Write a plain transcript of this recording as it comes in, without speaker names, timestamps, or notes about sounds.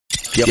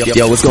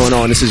Yo, what's going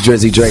on? This is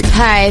Drizzy Drake.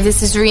 Hi,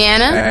 this is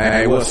Rihanna.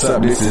 Hey, what's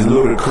up? This is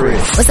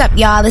Ludacris. What's up,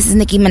 y'all? This is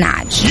Nicki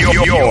Minaj.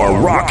 You're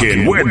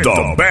rocking with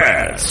the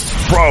best.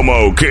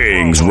 Promo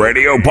Kings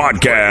Radio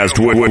Podcast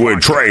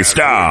with Trey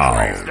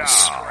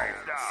Styles.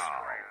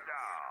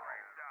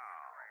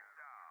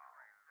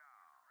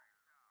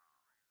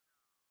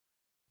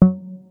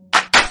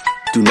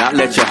 Do not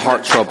let your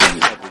heart trouble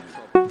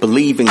you.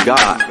 Believe in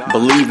God.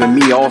 Believe in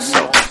me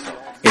also.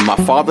 In my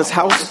Father's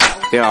house,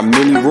 there are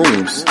many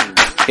rooms.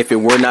 If it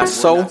were not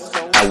so,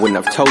 I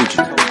wouldn't have told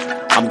you.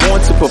 I'm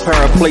going to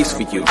prepare a place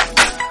for you.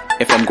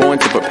 If I'm going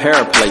to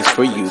prepare a place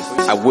for you,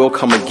 I will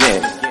come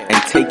again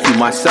and take you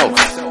myself.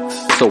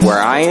 So where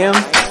I am,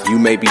 you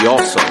may be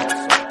also.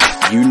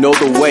 You know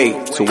the way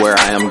to where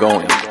I am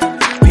going.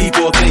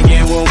 People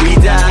thinking when we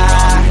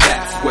die,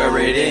 that's where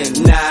it ends.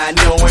 Not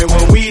knowing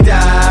when we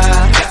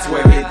die, that's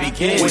where it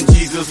begins. When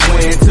Jesus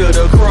went to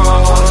the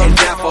cross and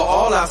died for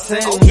all our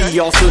sins, He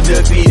also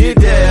defeated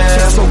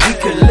death so we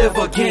could live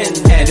again.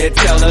 And it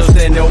tells us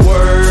in the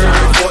Word,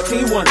 John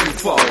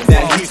 14:1-4,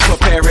 that He's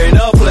preparing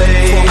a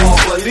place for all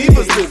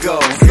believers to go.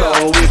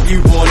 So if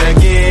you born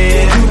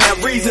again, you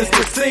have reasons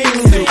to sing,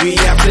 to be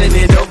absent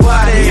in the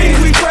body,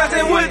 we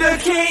present with the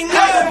King.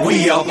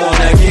 We are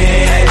born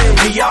again.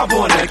 We are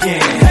born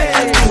again.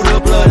 Through the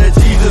blood of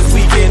Jesus,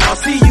 we can all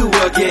see you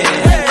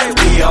again.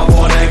 We are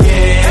born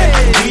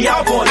again. We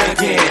are born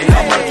again.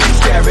 I'ma keep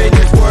sharing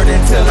this word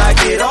until I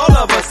get all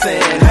of us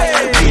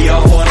in. We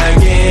are born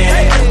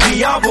again.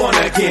 We are born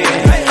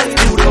again.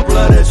 Through the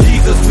blood of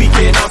Jesus, we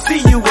can all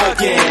see you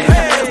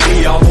again.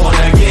 We are born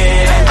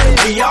again.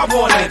 We are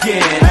born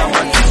again.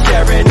 I'ma keep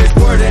sharing this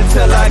word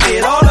until I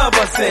get all of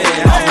us in.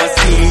 I'ma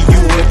see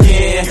you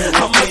again.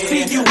 I'ma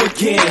see you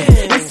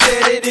again. It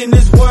said it in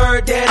this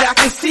word that I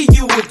can see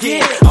you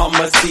again.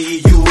 I'ma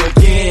see you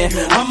again.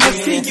 I'ma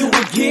see you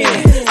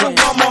again. So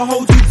I'ma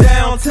hold you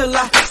down till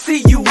I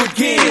see you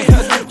again.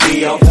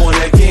 We are born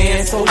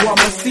again, so I'ma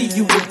see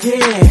you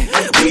again.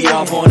 We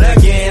are born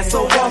again,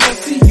 so I'ma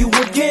see you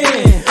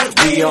again.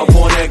 We are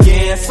born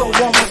again, so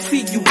I'ma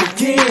see you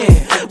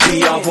again.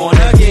 We are born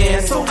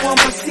again, so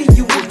I'ma see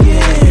you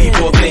again.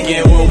 People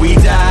thinking when we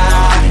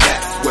die,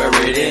 that's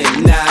where it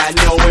ends. Not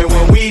knowing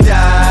when we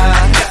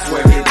die, that's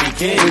where it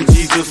begins. When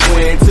Jesus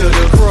went to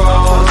the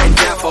cross and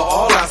died for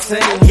all our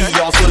sins, He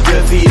also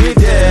defeated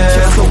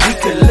death so we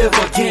could live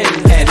again.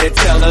 And it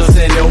tells us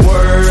in the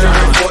Word,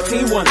 John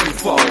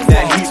 14:1-4,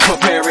 that He's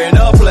preparing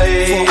a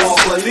place for all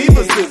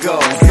believers to go.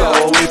 So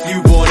if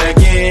you born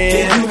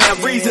again, you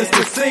have reasons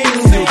to sing,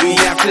 to be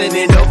absent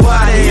in the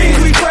body,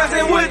 we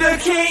present with the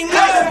King.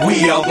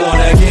 We are born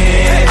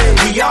again.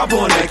 We are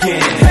born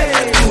again.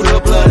 Through the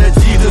blood of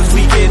Jesus,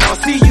 we can all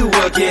see you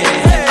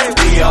again.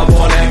 We are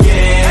born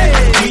again.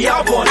 We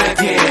are born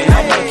again.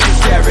 I'ma keep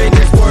sharing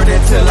this word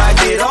until I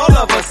get all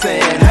of us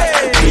in.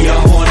 We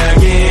are born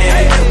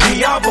again.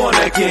 We are born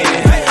again.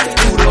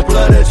 Through the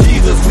blood of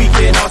Jesus, we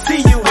can all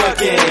see you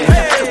again.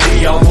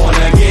 We are born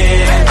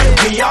again.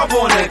 We are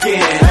born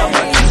again.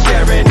 I'ma keep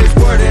sharing this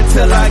word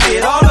until I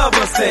get all of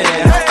us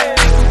in.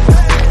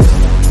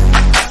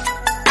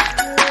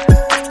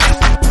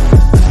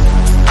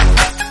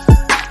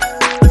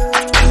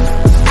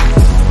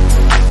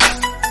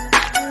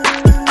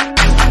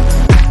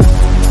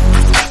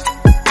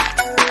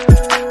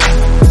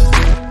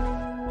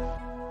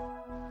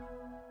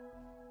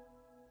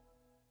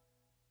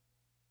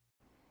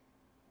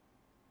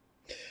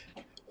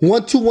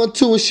 One,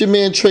 two, it's your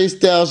man Trey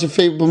Styles, your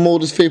favorite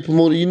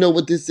promoter. You know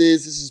what this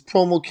is. This is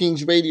Promo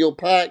Kings Radio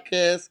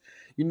Podcast.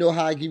 You know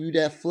how I give you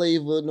that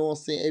flavor, you know what I'm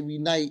saying, every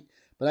night.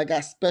 But I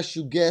got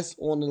special guests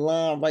on the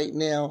line right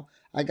now.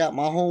 I got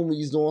my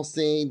homies, you know what I'm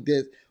saying,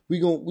 that we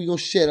gonna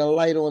shed a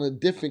light on a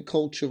different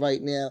culture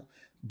right now.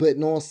 But, you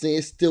know what I'm saying,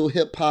 it's still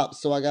hip-hop,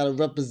 so I got to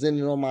represent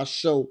it on my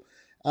show.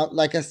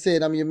 Like I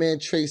said, I'm your man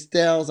Trey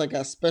Styles. I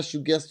got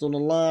special guests on the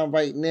line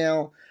right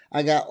now.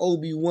 I got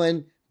Obie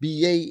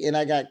BA, and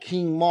I got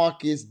King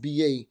Markis,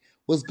 BA.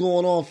 What's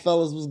going on,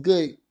 fellas? What's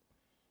good?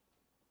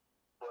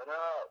 What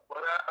up?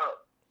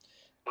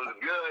 What's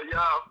good,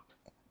 y'all?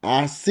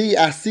 I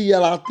see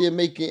y'all out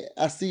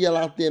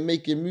there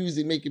making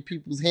music, making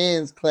people's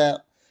hands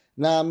clap.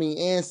 Know what I mean?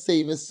 And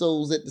saving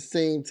souls at the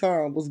same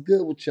time. What's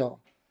good with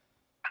y'all?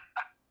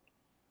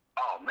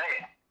 Oh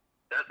man,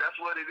 that's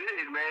what it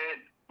is,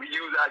 man. We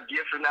use our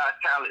gifts and our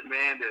talent,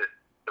 man,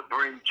 to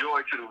bring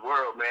joy to the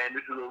world, man.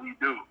 This is what we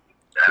do.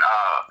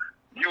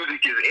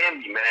 Music is in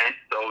me, man.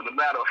 So no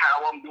matter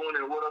how I'm doing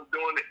it or what I'm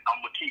doing it,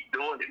 I'm going to keep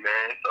doing it,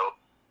 man. So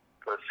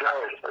for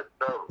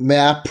sure.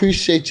 Man, I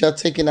appreciate y'all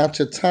taking out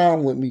your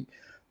time with me. You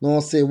know what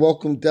I'm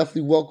saying?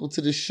 Definitely welcome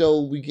to the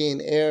show. We getting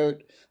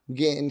aired,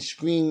 getting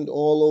streamed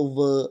all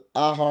over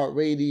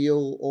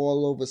iHeartRadio,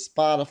 all over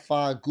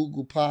Spotify,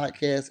 Google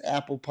Podcasts,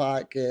 Apple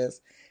Podcasts,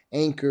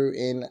 Anchor,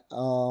 and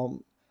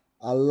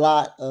a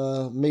lot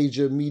of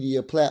major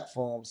media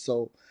platforms.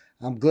 So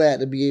I'm glad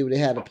to be able to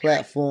have a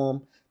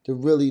platform to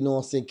really, you know what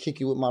I'm saying,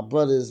 kick it with my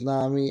brothers, know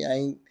what I mean? I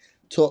ain't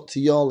talked to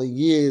y'all in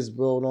years,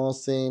 bro, you know what I'm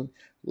saying?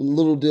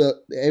 Little to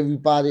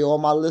everybody, all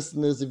my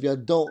listeners, if y'all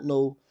don't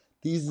know,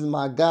 these is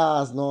my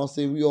guys, you know what I'm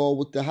saying? We all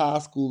went to high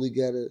school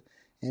together,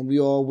 and we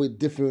all with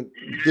different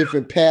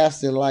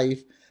paths in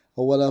life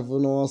or whatever, you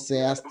know what I'm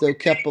saying? I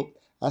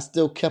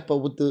still kept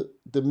up with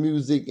the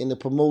music and the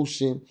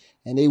promotion,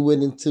 and they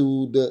went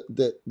into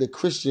the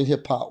Christian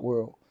hip hop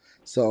world.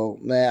 So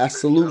man, I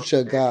salute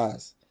your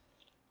guys.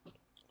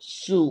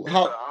 Shoot, It's an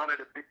honor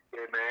to be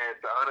here, man.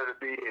 It's an honor to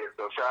be here.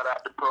 So shout out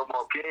to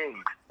Promo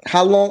Kings.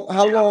 how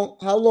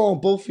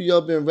long both of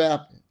y'all been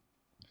rapping?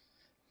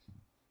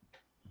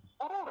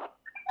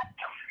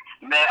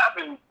 Man, I've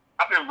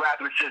been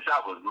rapping since I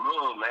was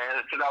little,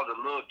 man. Since I was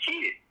a little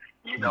kid.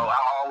 You know,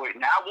 I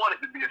wanted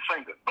to be a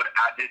singer, but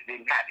I just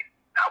didn't have it.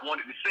 I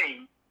wanted to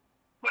sing,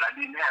 but I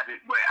didn't have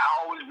it. But I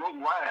always wrote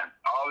rhymes.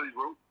 I always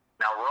wrote,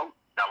 now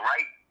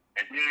write,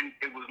 and then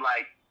it was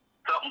like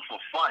something for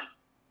fun.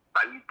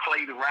 Like we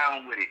played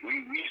around with it.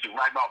 We used to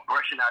write about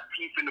brushing our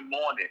teeth in the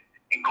morning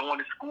and going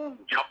to school,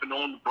 jumping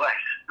on the bus.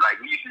 Like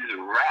we used to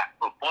just rap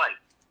for fun.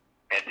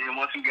 And then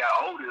once we got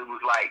older, it was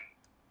like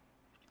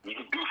you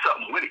can do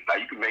something with it.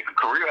 Like you can make a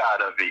career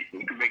out of it.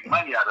 You can make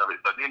money out of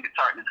it. So then it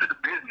turned into the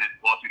business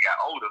once we got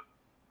older.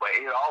 But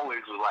it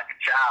always was like a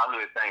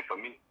childhood thing for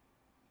me.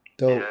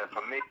 Dope. Yeah,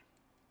 for me.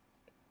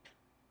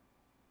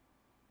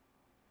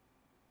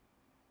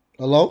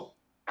 Hello?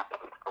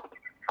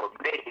 For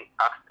me,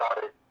 I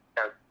started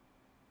as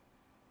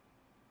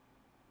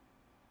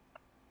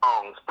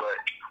songs, but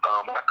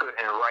I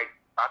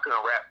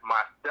couldn't rap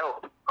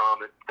myself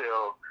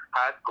until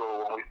high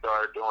school when we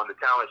started doing the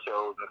talent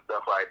shows and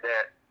stuff like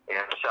that.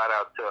 And shout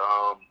out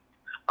to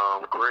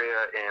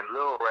Greer and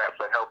Lil Rap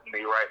for helping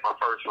me write my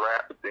first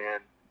raps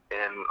and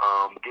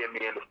getting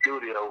me in the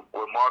studio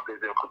with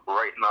Markis and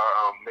writing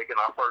making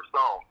our first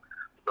song.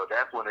 So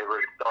that's when it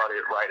really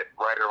started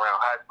right around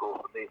high school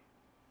for me.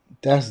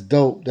 That's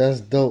dope.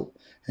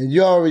 And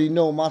you already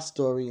know my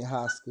story in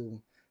high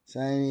school, so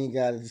I ain't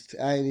gotta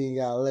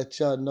let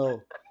y'all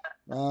know.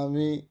 Know what I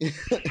mean?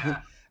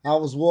 I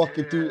was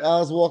walking through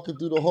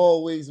the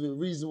hallways with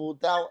Reasonable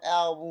Doubt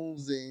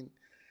albums and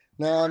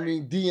know what I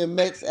mean,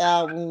 DMX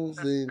albums,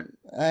 and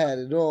I had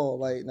it all.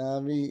 Like, know what I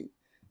mean?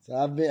 So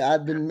I've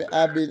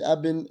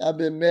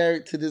been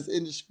married to this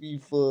industry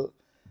for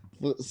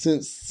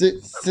since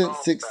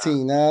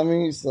 16. Know what I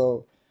mean?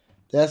 So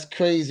that's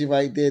crazy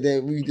right there.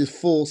 That we just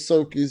full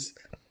circus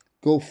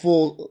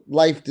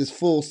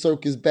full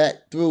circus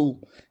back through,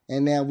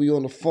 and now we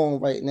on the phone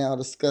right now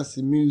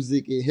discussing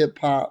music and hip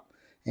hop,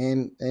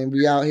 and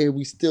we out here.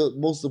 We still,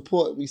 most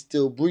important, we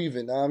still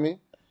breathing. Know what I mean?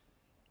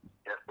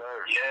 Yes, sir.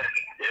 Yeah.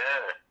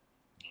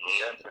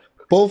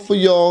 Both of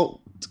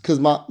y'all, because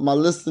my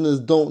listeners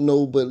don't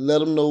know, but let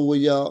them know where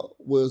y'all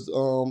was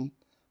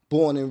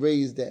born and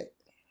raised at.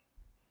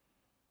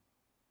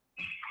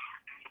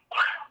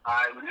 All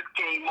right, well, this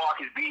King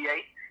Markis, BA.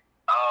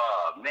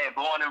 Man,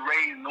 born and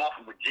raised north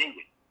of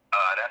Virginia.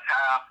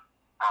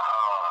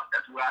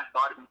 That's where I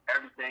started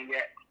everything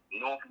at,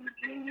 north of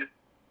Virginia.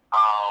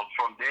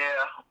 From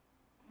there,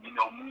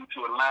 moved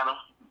to Atlanta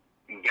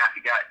and got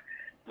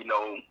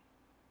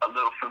a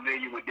little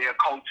familiar with their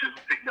culture,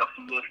 picked up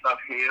some little stuff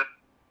here,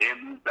 then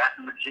moved back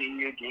to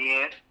Virginia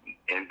again,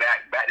 and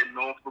back to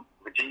Norfolk,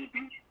 Virginia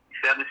Beach,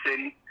 Southern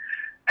City,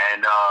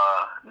 and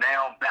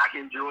now back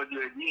in Georgia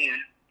again,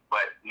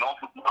 but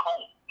Norfolk my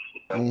home.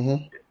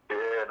 Mm-hmm.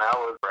 Yeah, and I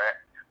was right.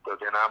 So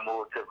then I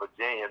moved to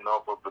Virginia,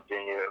 Norfolk,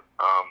 Virginia,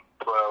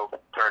 12,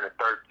 turning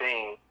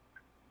 13,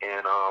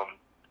 and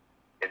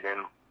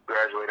then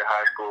graduated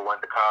high school,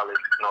 went to college,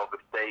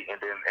 Norfolk State,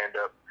 and then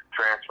ended up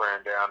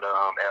transferring down to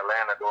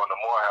Atlanta, going to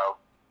Morehouse.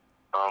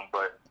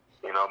 But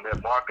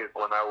met Markis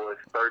when I was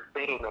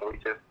 13, and we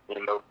just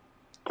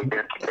we've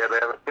been together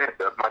ever since.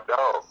 That's my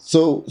dog.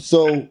 So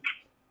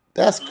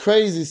that's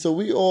crazy. So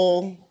we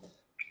all,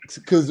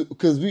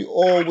 because we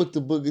all with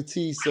the Booger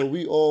T. So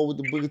we all with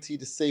the Booger T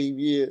the same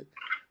year.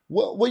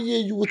 What year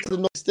you went to the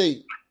North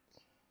State?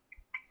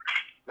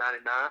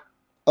 99.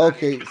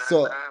 Okay, 99,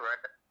 so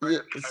right.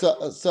 yeah, so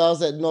I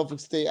was at Norfolk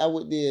State. I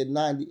went there in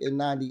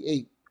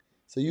 98.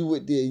 So you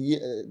went there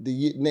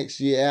next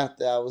year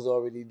after I was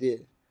already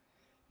there.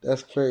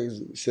 That's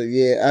crazy. So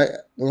yeah,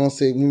 I'm gonna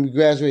say when we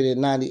graduated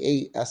in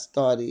 98,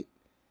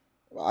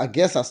 I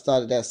guess I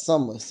started that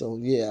summer. So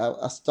yeah,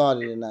 I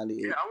started in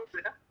 98. Yeah,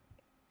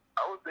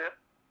 I was there.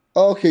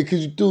 Okay,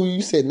 cause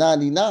you said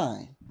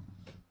 99.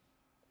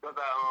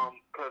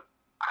 Because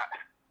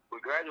we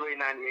graduated in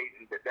 98,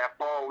 and that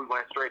fall we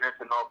went straight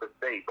into Norfolk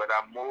State, but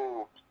I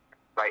moved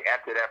like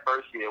after that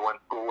first year when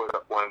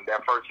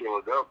that first year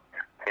was up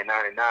in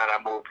 99, I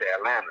moved to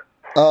Atlanta.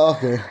 Oh,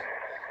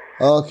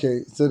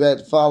 okay. So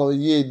that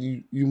following year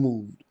you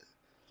moved.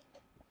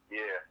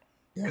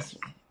 Yeah.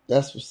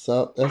 That's what's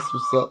up.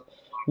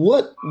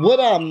 What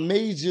are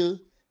major?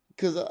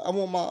 Because I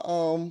want my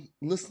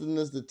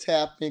listeners to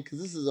tap in, because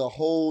this is a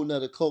whole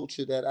nother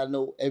culture that I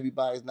know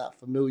everybody's not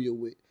familiar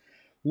with.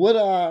 What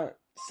are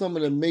some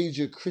of the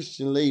major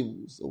Christian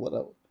labels or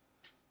whatever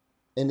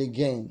in the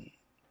game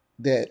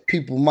that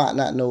people might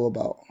not know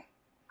about?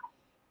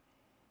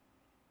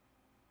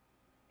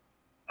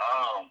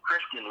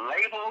 Christian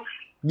labels?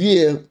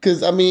 Yeah,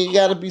 because I mean, it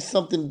got to be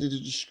something to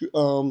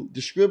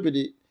distribute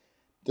it,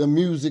 the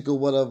music or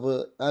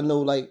whatever. I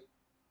know, like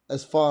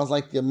as far as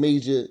like your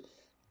major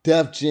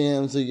Def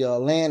Jams or your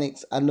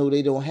Atlantics, I know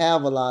they don't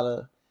have a lot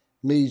of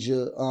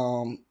major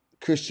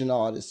Christian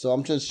artists. So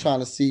I'm just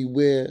trying to see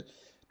where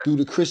do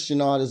the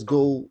Christian artists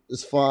go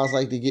as far as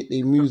like to get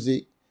their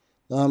music,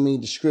 you know what I mean,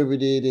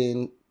 distributed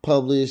and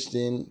published,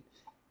 and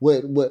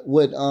what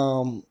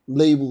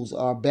labels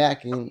are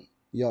backing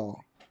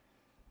y'all.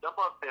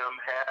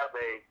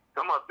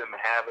 Some of them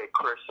have a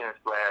Christian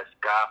 /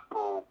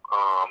 gospel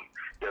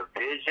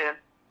division,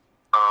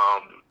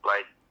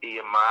 like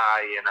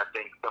EMI, and I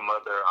think some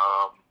other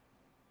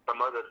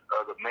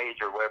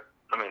major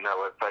not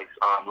websites,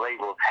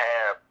 labels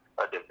have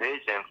a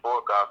division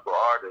for gospel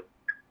artists,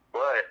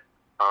 but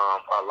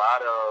a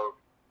lot of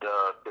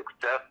the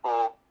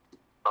successful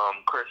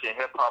Christian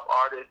hip hop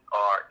artists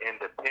are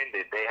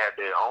independent. They have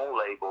their own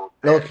labels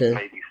that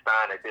maybe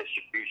sign a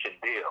distribution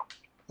deal.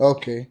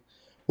 Okay.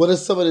 What are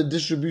some of the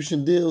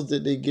distribution deals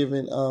that they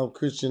giving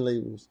Christian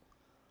labels?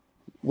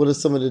 What are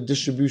some of the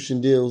distribution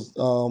deals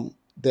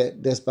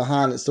that's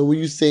behind it? So were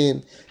you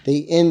saying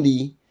they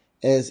indie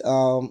as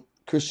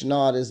Christian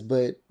artists,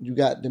 but you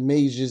got the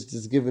majors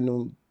that's giving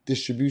them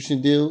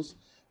distribution deals?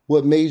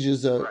 What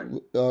majors are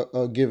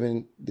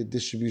giving the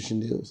distribution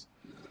deals?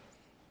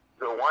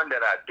 The one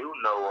that I do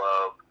know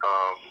of,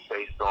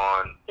 based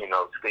on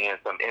seeing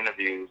some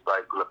interviews,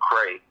 like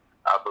Lecrae,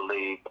 I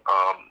believe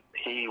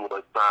he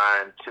was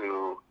signed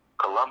to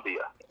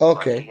Columbia.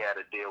 Okay. He had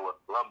a deal with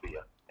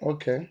Columbia.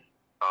 Okay. And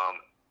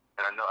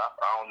I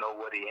don't know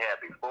what he had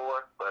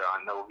before, but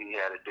I know he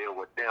had a deal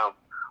with them.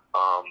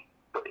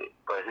 But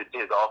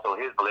his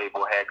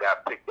label had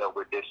got picked up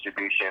with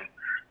distribution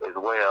as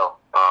well.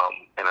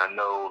 And I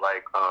know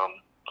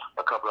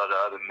a couple of the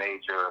other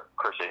major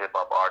Christian hip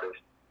hop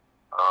artists,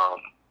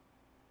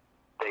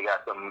 they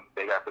got some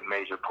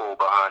major pull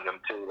behind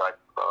them too. Like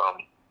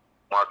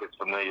Markis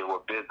familiar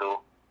with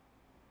Bizzle.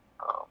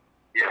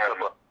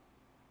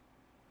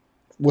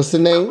 What's the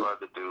name?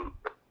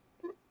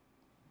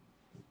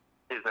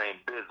 His name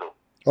Bizzle.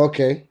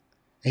 Okay.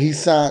 He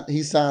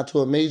signed to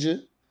a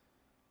major?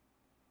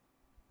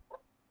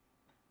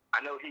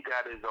 I know he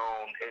got his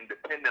own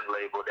independent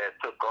label that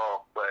took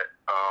off, but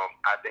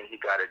I think he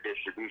got a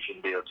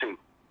distribution deal too.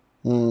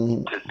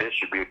 To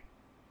distribute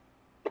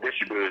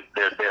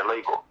their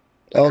label.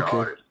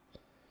 Okay.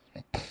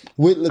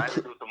 With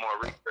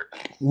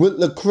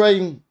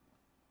Lecrae,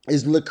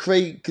 is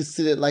Lecrae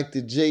considered like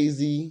the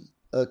Jay-Z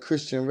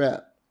Christian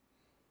rap?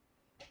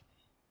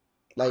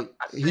 Like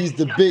he's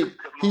the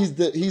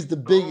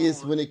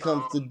biggest when it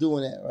comes to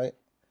doing that, right?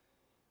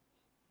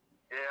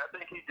 Yeah, I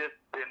think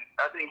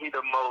he's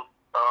the most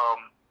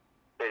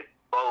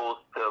exposed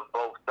to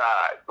both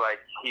sides.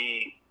 Like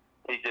he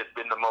just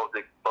been the most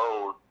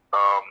exposed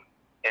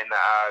in the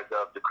eyes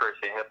of the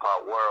Christian hip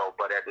hop world,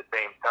 but at the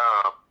same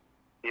time,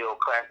 he'll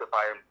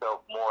classify himself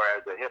more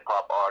as a hip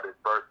hop artist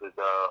versus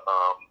a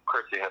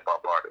Christian hip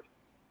hop artist.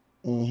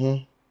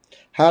 Mm-hmm.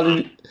 How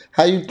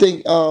you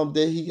think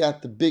that he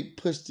got the big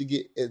push to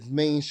get as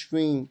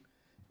mainstream?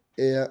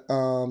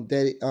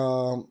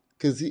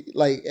 Because he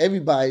like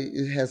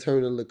everybody has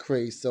heard of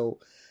Lecrae, so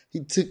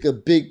he took a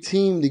big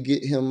team to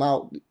get him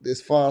out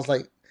as far as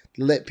like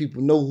to let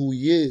people know who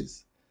he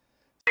is.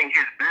 I think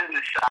his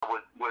business side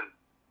was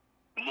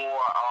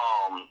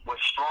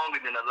stronger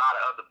than a lot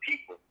of other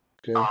people.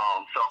 Okay. So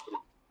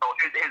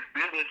his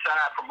business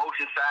side,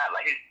 promotion side,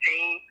 like his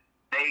team,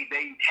 they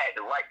had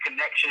the right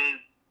connections,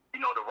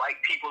 the right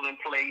people in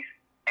place,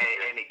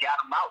 and it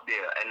got him out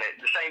there. And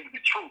the same with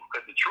the Truth,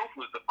 because the Truth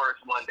was the first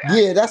one.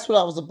 That's what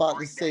I was about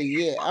to say.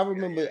 Yeah, I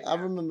remember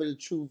the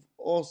Truth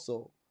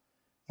also.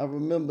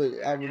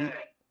 And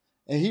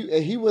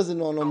he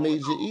wasn't on no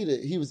major either.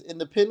 He was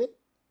independent.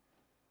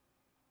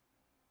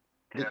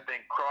 Yeah, I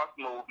think Cross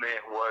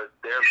Movement was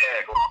their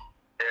bag.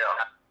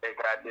 They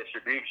got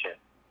distribution.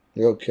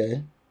 Okay.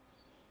 Yeah,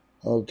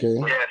 so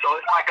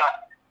it's like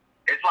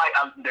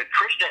the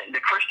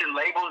Christian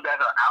labels that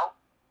are out,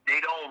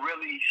 they don't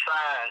really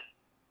sign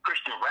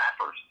Christian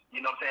rappers.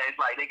 You know what I'm saying? It's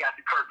like they got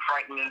the Kirk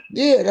Franklin.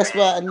 Yeah, that's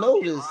what I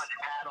noticed.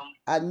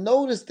 I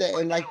noticed that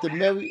in like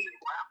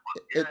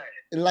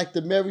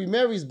the Mary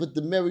Marys, but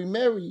the Mary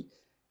Mary,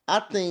 I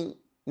think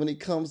when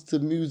it comes to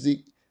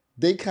music,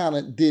 they kind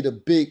of did a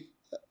big,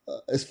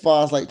 as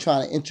far as like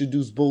trying to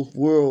introduce both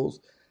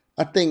worlds.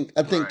 I think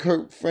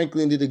Kirk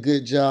Franklin did a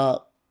good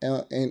job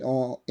and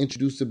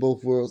introducing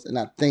both worlds, and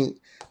I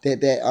think that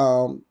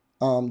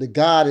the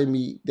God in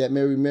Me, that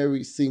Mary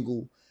Mary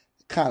single,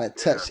 kind of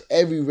touched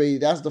every radio.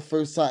 That's the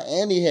first time,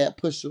 and he had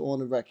Pusha on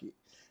the record.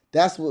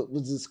 That's what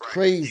was just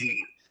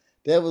crazy.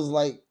 That was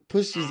like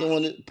Pusha's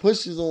on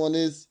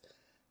this,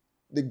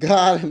 the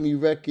God in Me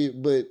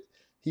record, but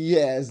he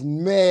has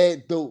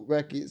mad dope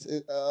records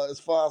as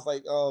far as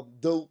like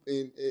dope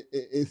and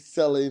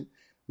selling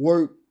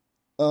work.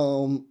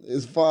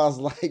 As far as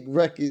like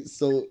records,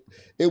 so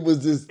it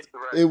was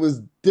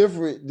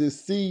different to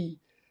see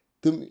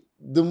the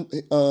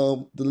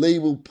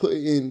label put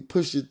in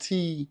Pusha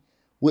T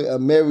with a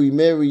Mary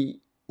Mary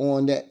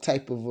on that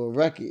type of a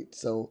record.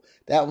 So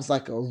that was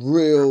like a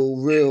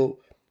real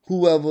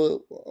whoever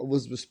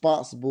was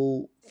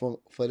responsible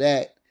for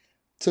that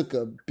took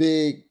a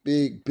big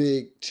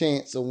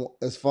chance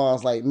as far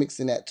as like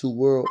mixing that two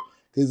world.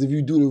 Because if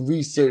you do the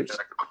research,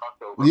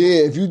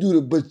 if you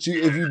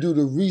do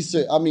the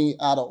research, I mean,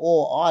 out of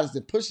all artists,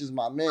 it pushes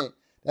my man.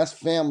 That's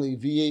family,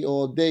 VA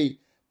all day.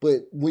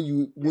 But when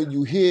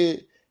you hear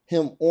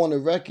him on the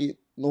record,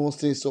 you know what I'm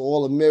saying? So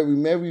all the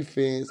Mary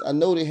fans, I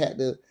know they had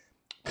to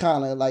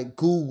kind of like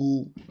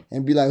Google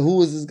and be like,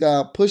 who is this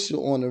guy Pusha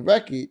on the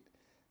record? You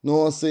know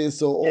what I'm saying?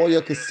 So all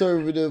your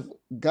conservative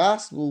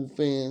gospel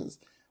fans,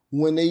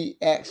 when they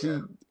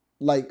actually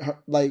like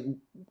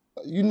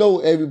you know,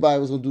 everybody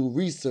was gonna do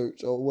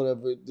research or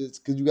whatever it is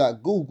because you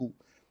got Google.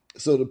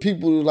 So the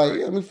people were like,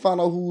 let me find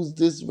out who's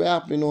this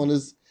rapping on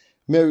this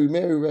Mary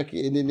record,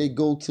 and then they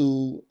go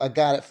to I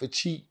Got It for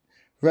Cheap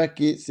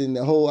records and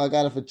the whole I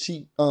Got It for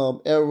Cheap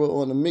era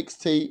on the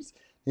mixtapes,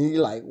 and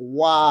you're like,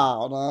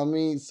 wow, know what I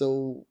mean?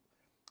 So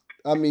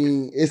I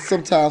mean, it's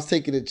sometimes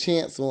taking a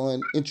chance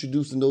on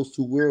introducing those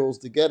two worlds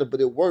together, but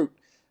it worked.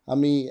 I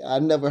mean, I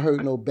never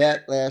heard no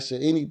backlash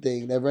or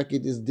anything. That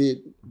record just did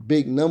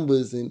big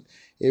numbers, and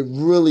it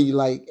really,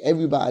 like,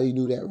 everybody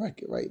knew that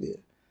record right there.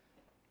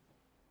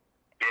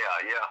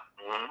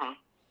 Yeah. Mm-hmm.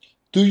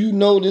 Do you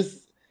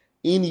notice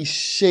any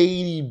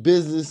shady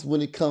business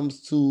when it comes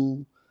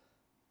to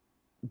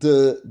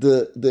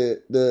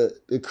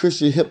the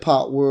Christian hip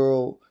hop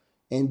world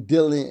and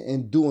dealing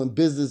and doing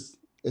business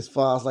as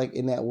far as like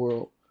in that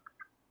world?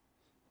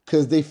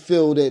 Because they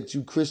feel that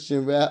you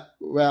Christian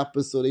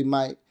rappers, so they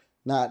might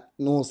not,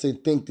 you know what I'm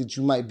saying, think that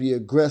you might be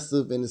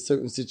aggressive in a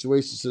certain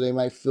situation, so they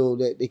might feel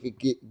that they could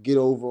get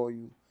over on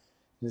you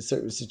in a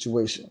certain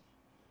situation.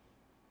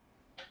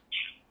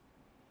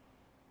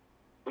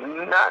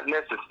 Not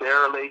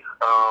necessarily.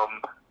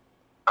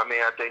 I mean,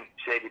 I think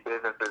shady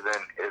business is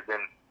in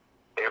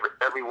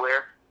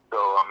everywhere. So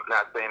I'm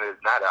not saying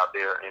it's not out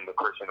there in the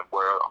Christian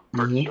world. I'm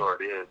pretty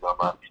sure it is.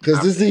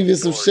 Because there's even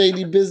some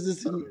shady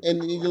business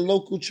in your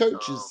local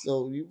churches.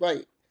 So you're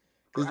right.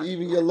 Because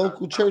even your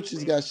local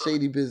churches got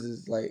shady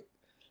business. Like,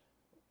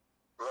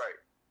 right.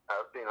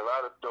 I've seen a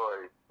lot of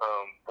stories.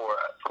 For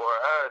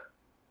us,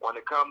 when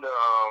it comes to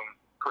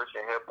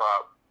Christian hip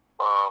hop,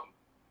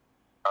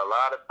 a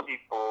lot of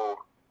people,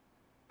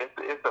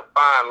 it's a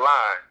fine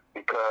line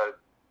because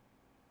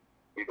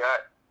you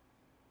got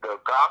the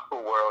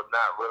gospel world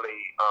not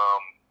really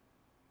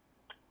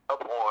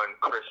up on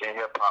Christian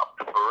hip hop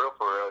for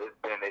real. It's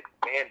been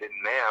expanded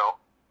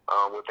now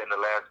within the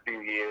last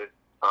few years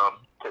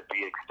to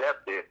be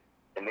accepted,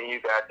 and then you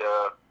got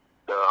the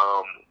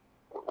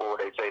what would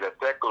they say, the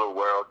secular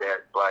world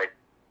that's like,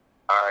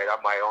 all right, I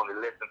might only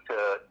listen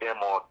to them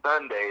on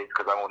Sundays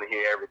because I want to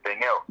hear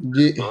everything else.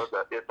 Yeah, so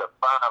it's a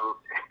fine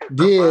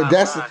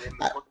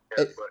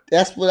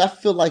that's what I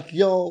feel like,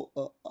 yo.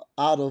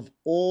 Out of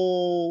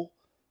all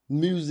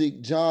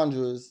music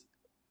genres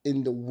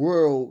in the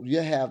world, you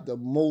have the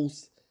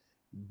most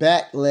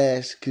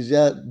backlash because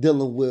you're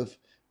dealing with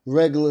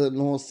regular, you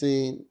know what I'm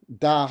saying,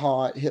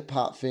 diehard hip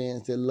hop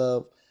fans that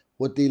love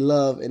what they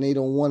love and they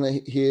don't want to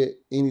hear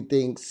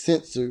anything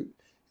censored.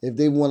 If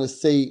they want to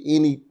say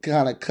any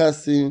kind of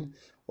cussing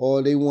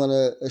or they want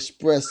to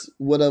express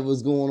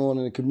whatever's going on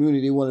in the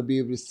community, they want to be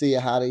able to say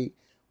it how they.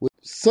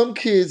 Some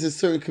kids in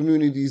certain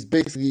communities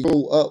basically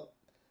grow up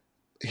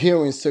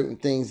hearing certain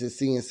things and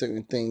seeing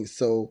certain things.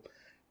 So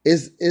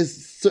it's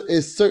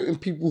certain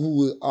people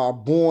who are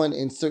born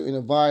in certain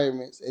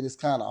environments, and it's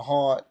kind of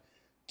hard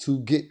to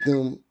get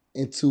them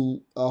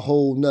into a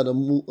whole nother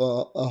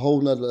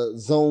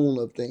zone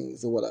of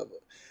things or whatever.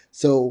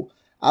 So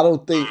I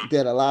don't think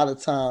that a lot of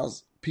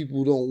times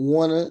people don't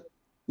want to,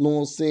 you know what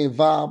I'm saying,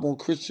 vibe on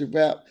Christian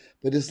rap,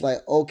 but it's like,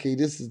 okay,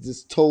 this is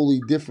just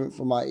totally different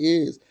from my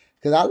ears.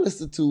 Because I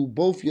listen to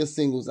both your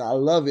singles. I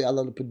love it. I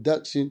love the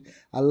production.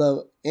 I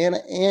love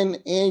and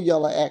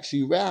y'all are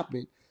actually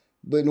rapping.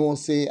 But you know what I'm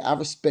saying? I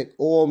respect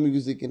all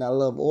music and I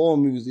love all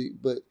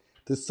music. But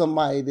to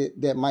somebody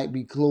that might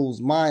be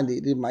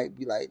closed-minded, it might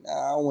be like, nah,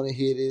 I don't want to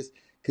hear this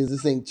because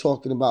this ain't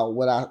talking about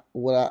what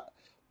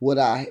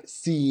I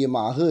see in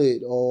my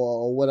hood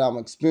or what I'm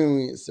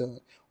experiencing.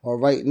 Or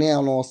right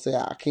now, you know what I'm saying,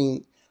 I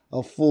can't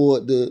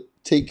afford to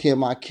take care of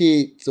my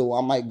kid, so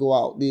I might go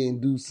out there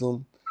and do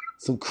some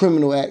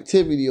criminal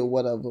activity or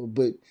whatever.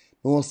 But you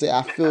know what I'm saying,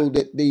 I feel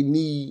that they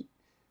need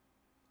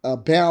a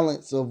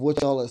balance of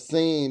what y'all are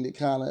saying to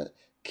kind of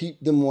keep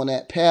them on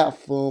that path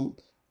from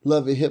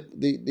loving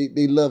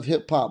they love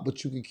hip hop,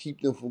 but you can keep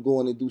them from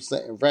going and do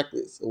something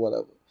reckless or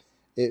whatever.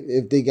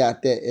 If they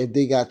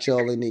got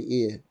y'all in their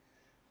ear.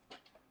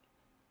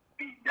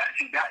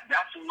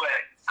 That's what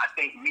I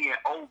think me and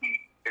Obie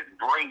is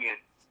bringing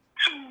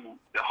to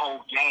the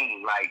whole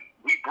game. Like,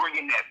 we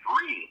bringing that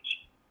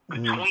bridge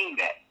between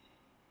that.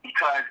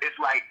 Because it's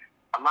like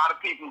a lot of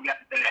people that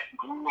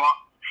grew up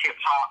hip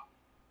hop.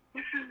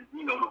 This is,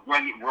 you know, the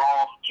run it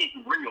raw, keep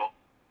it real.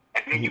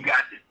 And then you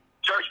got the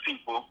church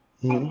people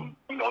who,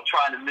 you know,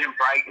 trying to live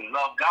right and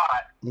love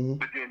God.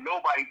 But then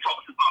nobody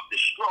talks about the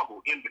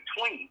struggle in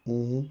between.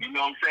 You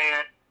know what I'm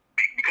saying?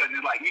 because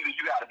it's like either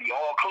you got to be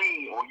all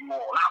clean or you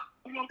all out.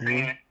 You know what I'm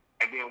saying?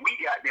 And then we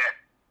got that.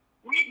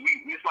 We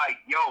it's like,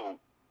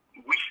 yo,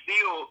 we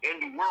still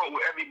in the world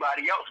with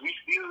everybody else. We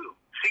still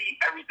see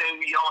everything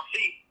we all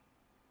see,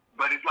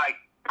 but it's like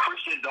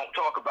Christians don't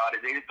talk about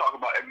it. They just talk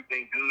about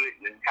everything good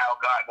and how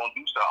God gonna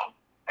do something,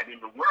 and then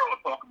the world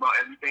will talk about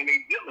everything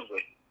they dealing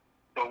with.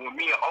 So when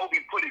me and Obie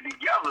put it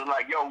together,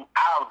 like, yo,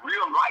 our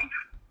real life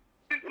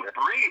is the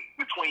bridge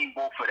between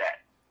both of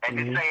that, and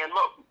just saying,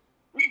 look,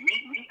 we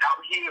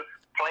out here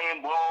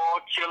playing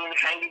ball, chilling,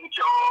 hanging with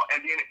y'all,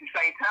 and then at the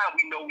same time,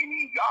 we know we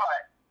need God.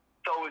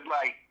 So it's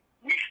like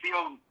we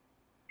still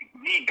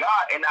need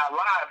God in our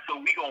lives, so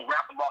we gonna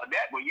rap about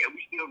that, but yeah,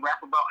 we still rap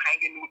about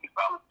hanging with the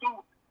fellas too,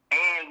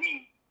 and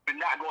we're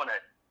not gonna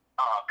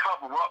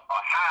cover up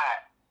or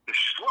hide the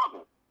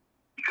struggle,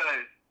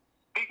 because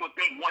people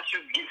think once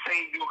you get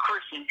saved, you're a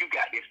Christian, you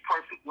got this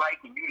perfect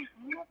life, and you this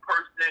new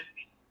person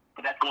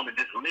that's gonna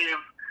just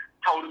live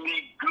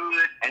totally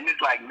good, and it's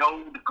like,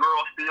 no, the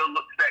girl still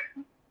looks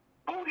sexy,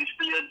 booty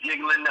still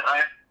jiggling to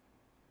us,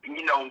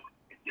 you know,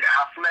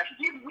 our flesh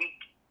get weak,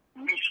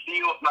 we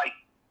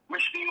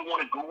still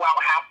want to go out,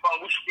 have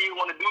fun, we still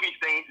want to do these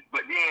things,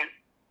 but then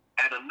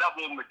at a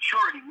level of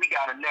maturity, we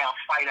got to now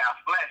fight our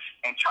flesh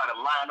and try to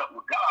line up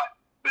with God,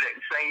 but at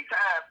the same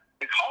time,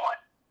 it's hard.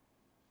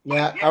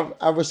 Yeah,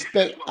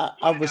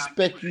 I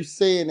respect you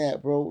saying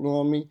that, bro. You know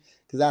what I mean?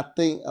 Because I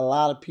think a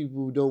lot of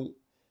people don't,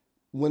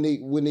 when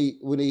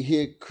they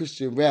hear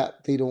Christian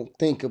rap, they don't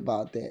think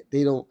about that.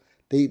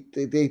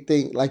 They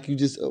think, like you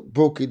just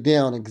broke it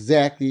down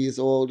exactly. It's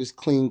all this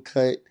clean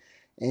cut,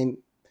 and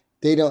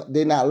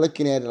they're not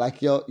looking at it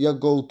like y'all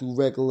go through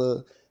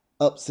regular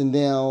ups and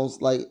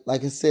downs. Like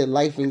I said,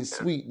 life ain't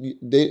sweet.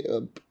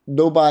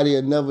 Nobody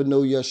will never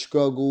know your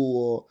struggle,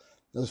 or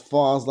as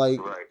far as like,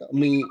 I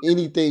mean,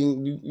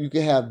 anything, you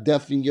can have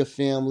death in your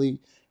family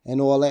and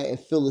all that and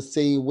feel the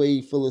same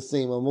way, feel the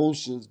same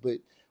emotions, but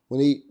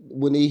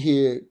when they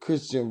hear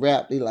Christian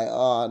rap, they like,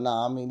 oh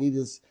nah, I mean, they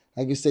just,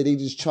 like you said, they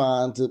just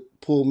trying to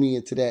pull me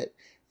into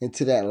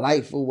that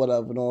life or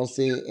whatever, you know what I'm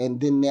saying?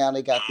 And then now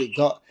they got their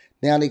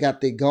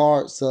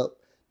guards up.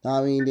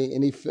 I mean,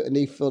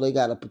 they feel they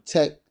gotta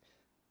protect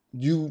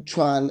you,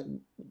 trying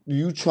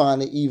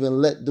to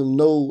even let them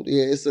know,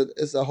 yeah,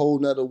 it's a whole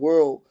nother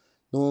world.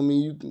 You know what I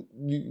mean?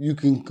 You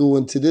can go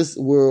into this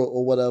world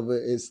or whatever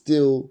and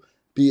still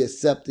be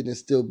accepted and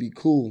still be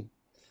cool.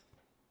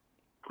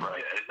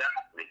 Right,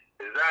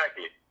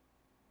 exactly.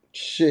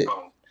 Shit.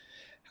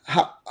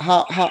 How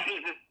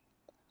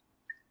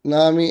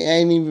no, I mean, I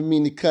ain't even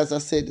mean to cuss. I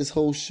said this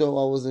whole show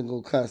I wasn't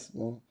gonna cuss,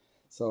 man.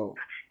 So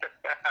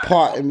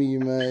pardon me,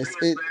 man.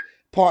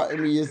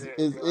 Pardon me is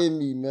in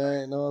me,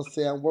 man. You know what I'm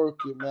saying? I'm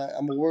working, man.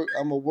 I'm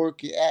a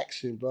work in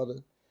action,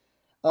 brother.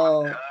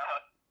 Sometimes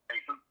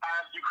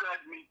you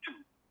cuss me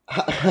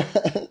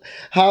too.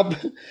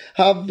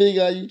 How big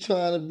are you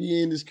trying to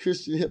be in this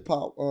Christian hip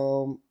hop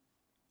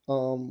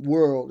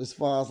world, as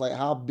far as like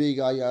how big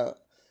are y'all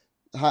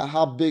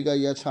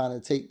trying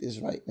to take this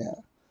right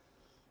now?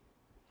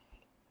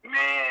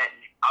 Man,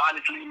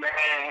 honestly,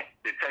 man,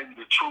 to tell you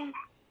the truth,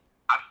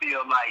 I feel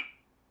like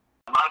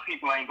a lot of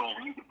people ain't gonna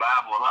read the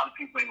Bible. A lot of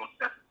people ain't gonna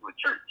step into a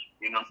church.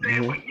 You know what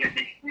I'm saying? But yet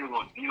they still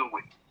gonna deal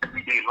with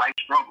everyday life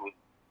struggles.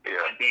 Yeah.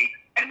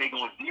 And they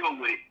gonna deal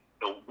with it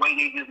the way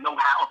they just know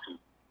how to,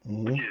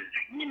 which is,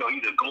 you know,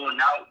 either going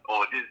out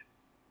or just,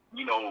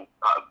 you know,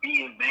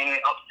 being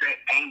mad,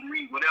 upset,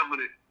 angry, whatever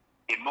the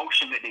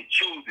emotion that they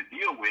choose to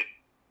deal with.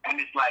 And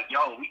it's like,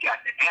 yo, we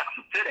got the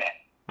answer to that.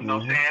 You know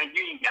what I'm saying?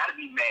 You ain't gotta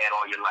be mad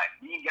all your life.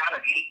 You ain't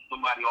gotta hate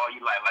somebody all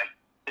your life. Like,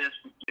 there's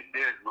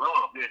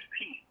love, there's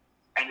peace.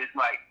 And it's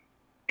like,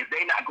 if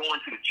they not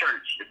going to the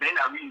church, if they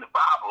not reading the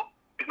Bible,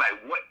 it's like,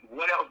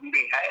 what else do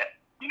they have?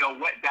 You know,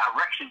 what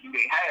direction do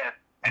they have?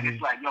 And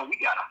it's like, yo, we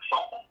got a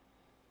song.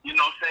 You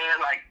know what I'm saying?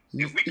 Like,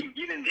 if we can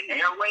get in the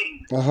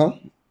airways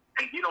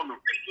and get on the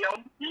radio,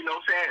 you know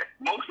what I'm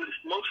saying?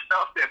 Most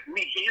stuff that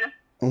we hear,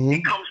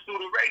 it comes through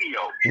the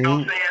radio. You know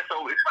what I'm saying?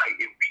 So it's like,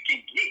 if we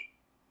can get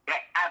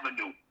that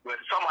avenue where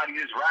somebody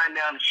just riding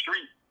down the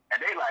street and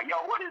they like,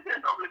 yo, what is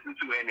this I'm listening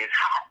to? And it's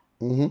hot.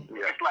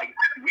 It's like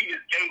we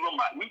just gave them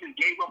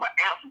an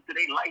answer to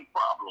their life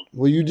problem.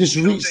 Well, you just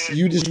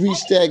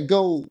reached that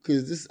goal,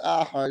 because this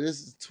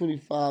is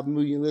 25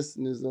 million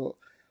listeners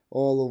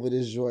all over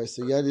this joint.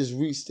 So y'all just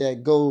reached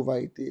that goal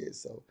right there.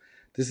 So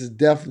this is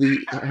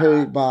definitely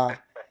heard by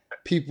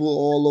people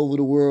all over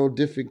the world,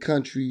 different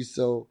countries.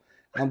 So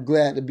I'm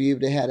glad to be able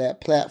to have that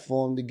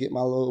platform to get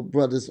my little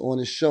brothers on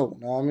the show.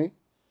 You know what I mean?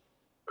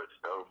 For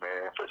sure,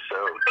 man. For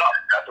sure.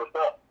 That's what's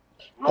up.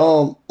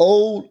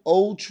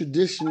 Old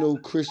traditional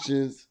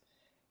Christians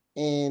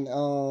and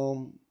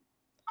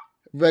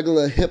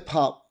regular hip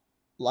hop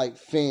like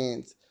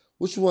fans,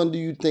 which one do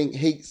you think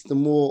hates the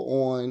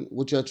more on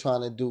what you're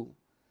trying to do?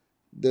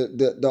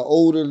 The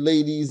older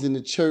ladies in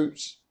the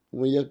church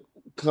when you're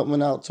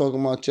coming out talking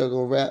about you're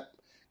gonna rap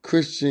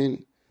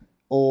Christian,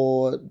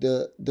 or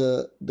the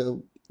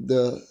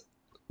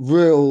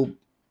real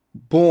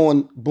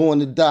born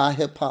to die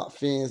hip hop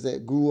fans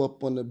that grew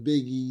up on the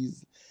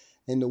Biggies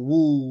and the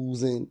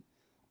Woos and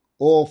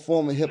all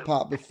form of hip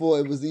hop before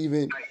it was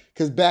even,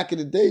 because back in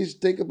the days,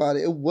 think about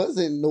it, it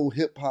wasn't no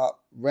hip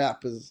hop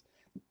rappers.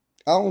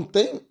 I don't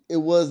think it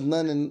was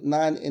none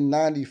in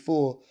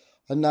 94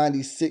 or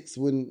 96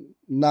 when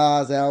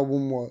Nas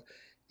album or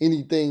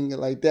anything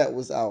like that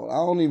was out. I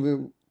don't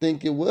even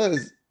think it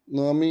was. You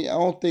know what I mean? I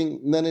don't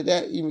think none of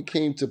that even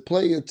came to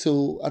play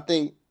until I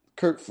think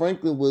Kirk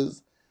Franklin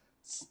was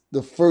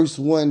the first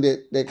one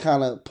that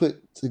kind of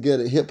put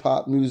together hip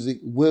hop music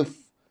with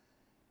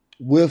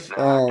I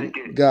think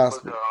it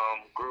gospel. was a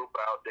group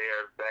out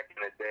there back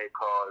in the day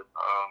called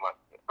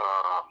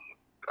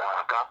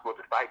Gospel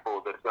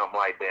Disciples or something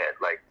like that.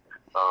 Like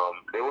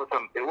there was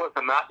some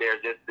out there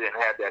just didn't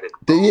have that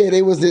exposure. Yeah,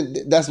 they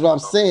wasn't. That's what I'm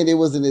saying. They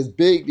wasn't as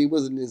big. They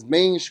wasn't as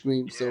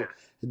mainstream. Yeah. So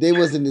if they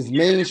wasn't as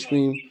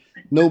mainstream,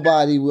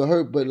 nobody would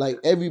heard. But like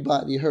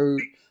everybody heard.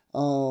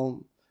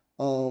 GLD,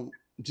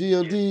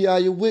 are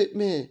you with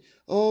me?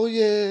 Oh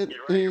yeah.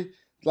 Right.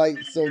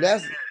 Like so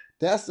that's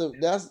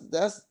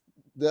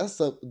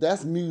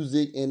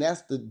music, and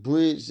that's the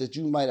bridge that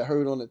you might have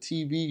heard on a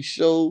TV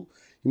show.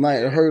 You might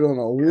have heard on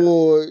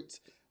awards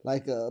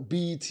like a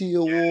BET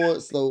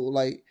Awards. So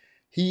like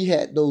he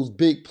had those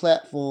big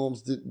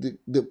platforms to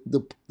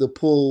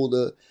pull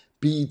the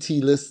BET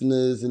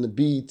listeners and the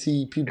BET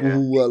people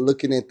who are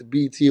looking at the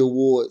BET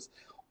Awards,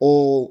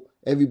 or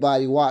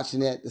everybody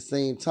watching at the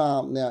same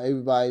time. Now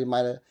everybody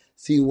might have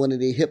seen one of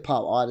their hip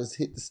hop artists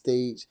hit the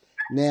stage.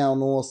 Now, you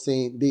know what I'm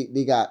saying?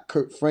 They got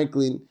Kirk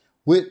Franklin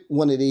with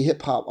one of their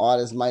hip hop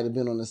artists might have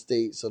been on the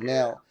stage. So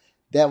now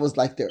that was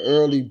like the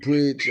early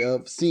bridge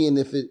of seeing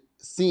if it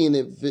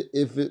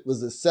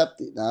was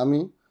accepted. You know what I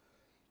mean?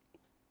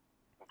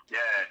 Yeah.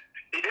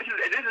 This is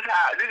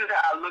how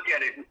I look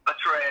at it,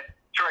 Trey.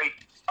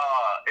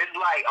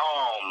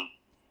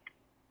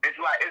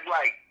 It's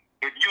like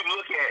if you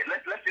look at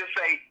let's just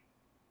say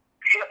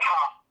hip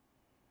hop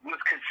was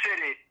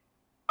considered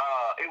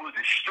it was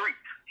the street.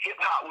 Hip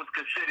hop was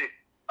considered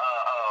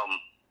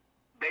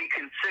they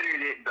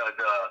considered it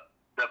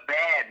the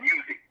bad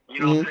music. You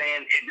know what I'm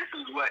saying? And this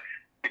is what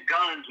the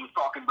guns was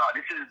talking about.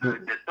 This is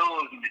the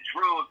thugs and the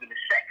drugs and the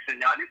sex, and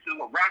now this is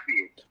what rap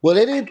is. Well,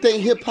 they didn't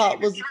think hip hop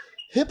was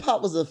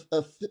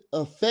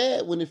a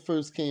fad when it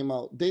first came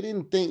out. They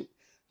didn't think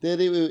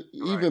that it would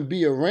even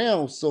be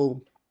around.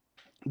 So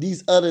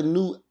these other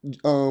new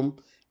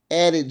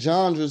added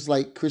genres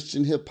like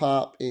Christian hip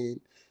hop, and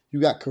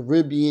you got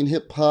Caribbean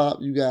hip hop,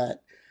 you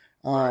got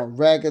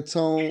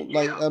reggaeton.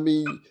 Like I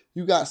mean,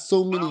 you got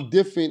so many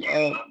different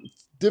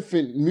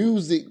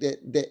music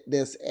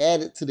that's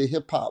added to the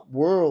hip hop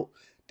world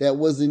that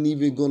wasn't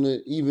even gonna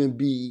even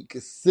be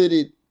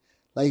considered.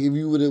 Like if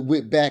you would have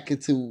went back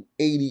into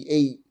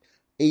 88,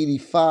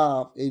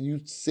 85, and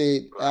you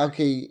said,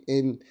 okay,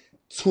 in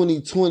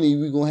 2020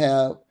 we're gonna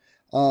have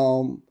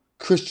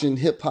Christian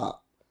hip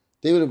hop,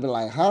 they would have been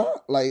like, huh?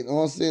 Like, you know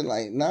what I'm saying?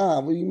 Like, nah,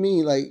 what do you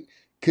mean? Like,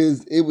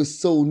 because it was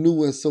so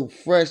new and so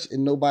fresh,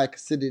 and nobody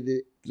considered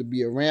it to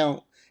be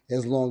around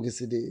as long as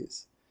it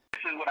is.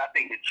 This is what I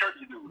think the church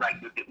do. Like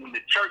when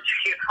the church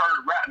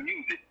heard rap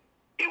music,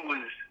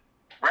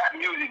 rap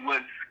music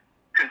was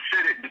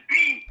considered to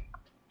be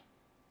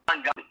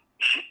ungodly.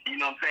 You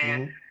know what I'm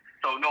saying? Mm-hmm.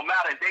 So no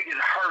matter if they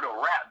just heard a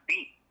rap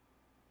beat,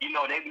 you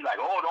know, they be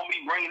like, oh, don't be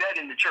bringing that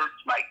in the church.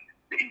 Like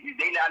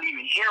they not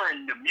even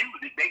hearing the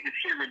music, they just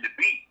hearing the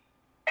beat.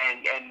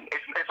 And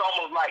it's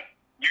almost like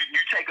you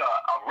take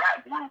a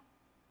rap group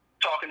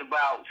talking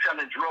about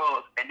selling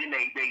drugs, and then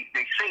they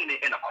sing it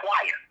in a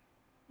choir.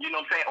 You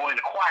know what I'm saying? Or in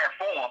a choir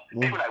form.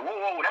 They were like,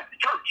 whoa, that's the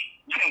church.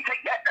 You can't take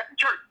that. That's the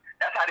church.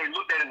 That's how they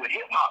looked at it with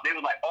hip hop. They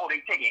were like, oh, they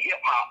taking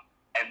hip hop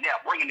and now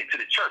bringing it to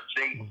the church.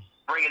 They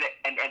bringing it,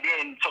 and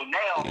then so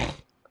now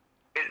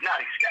it's not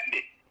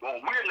accepted.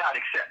 Well, we're not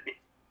accepted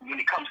when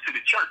it comes to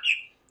the church.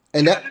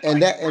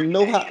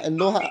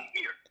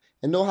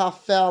 Know how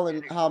foul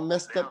and how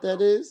messed up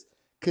that is?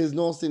 Because you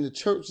know what I'm saying, the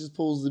church is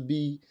supposed to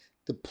be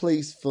the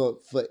place for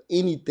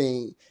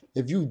anything.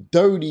 If you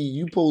dirty,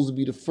 you supposed to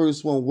be the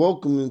first one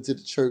welcome into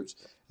the church.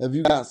 If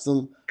you got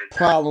some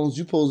problems,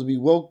 you supposed to be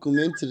welcome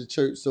into the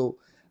church. So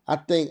I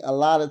think a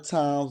lot of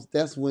times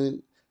that's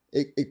when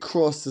it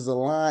crosses a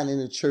line in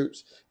the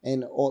church,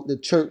 and the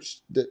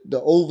church,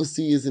 the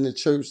overseers in the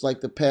church,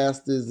 like the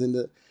pastors and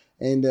the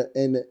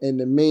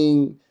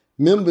main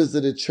members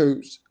of the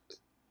church,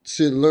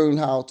 should learn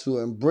how to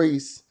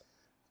embrace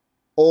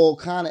all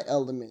kind of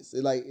elements.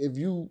 Like if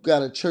you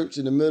got a church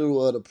in the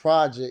middle of the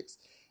projects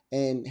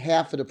and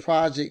half of the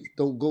projects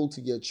don't go to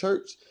your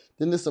church,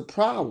 then it's a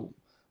problem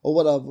or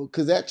whatever.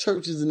 Because that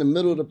church is in the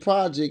middle of the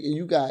project, and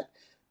you got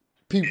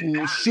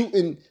people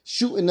shooting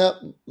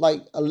up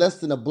like less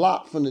than a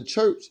block from the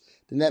church.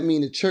 Then that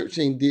means the church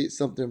ain't did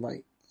something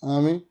right. You know what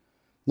I mean?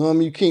 No, I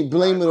mean, you can't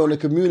blame it on the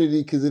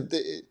community, because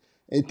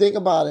and think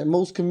about it,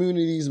 most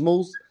communities,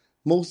 most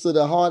of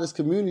the hardest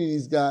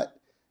communities got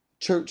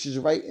churches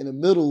right in the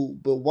middle,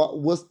 but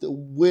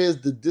where's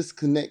the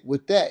disconnect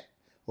with that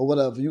or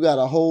whatever? You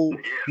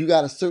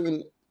got a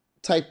certain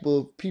type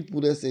of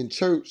people that's in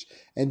church,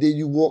 and then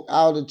you walk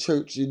out of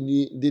church, and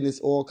then it's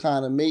all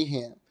kind of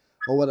mayhem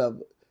or whatever.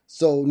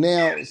 So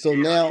now it's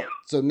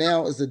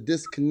a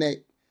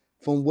disconnect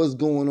from what's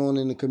going on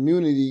in the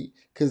community,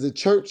 because the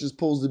church is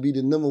supposed to be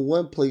the number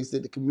one place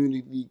that the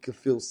community could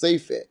feel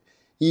safe at.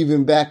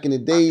 Even back in the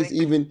days,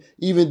 even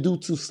due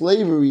to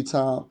slavery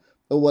time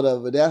or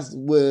whatever, that's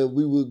where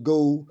we would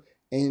go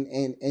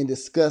and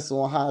discuss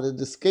on how to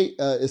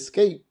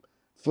escape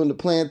from the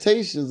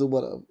plantations or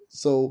whatever.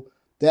 So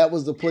that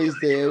was the place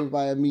that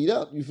everybody meet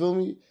up. You feel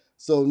me?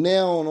 So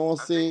now, you know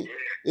what I'm saying,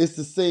 it's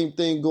the same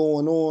thing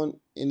going on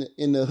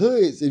in the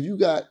hoods. If you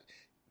got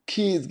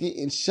kids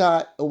getting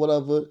shot or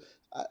whatever,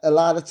 a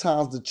lot of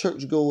times the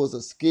churchgoers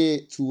are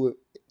scared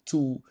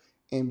to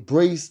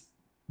embrace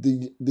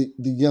the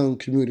young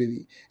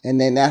community,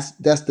 and then that's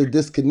the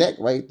disconnect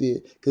right there.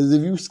 Because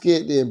if you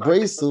scared to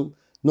embrace them,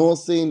 know what I'm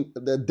saying,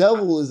 the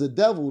devil is a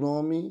devil. Know what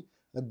I mean?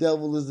 A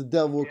devil is a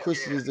devil. A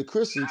Christian is a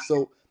Christian.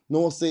 So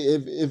know what I'm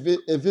saying?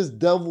 If it's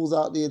devils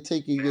out there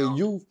taking your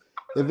youth,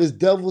 if it's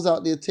devils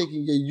out there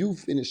taking your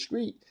youth in the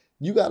street,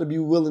 you got to be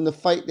willing to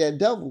fight that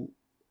devil.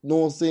 Know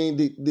what I'm saying?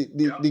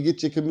 To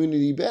get your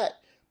community back.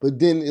 But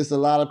then it's a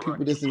lot of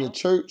people that's in the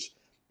church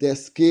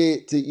that's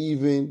scared to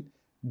even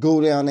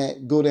go down that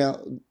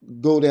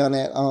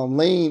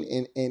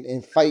lane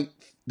and fight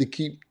to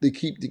keep the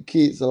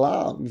kids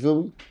alive. You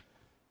feel me?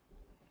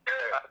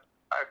 Yeah,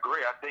 I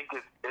agree. I think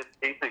it's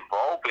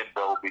evolving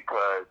though,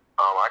 because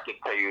I can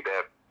tell you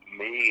that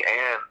me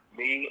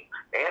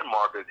and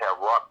Markis have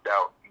rocked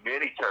out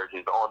many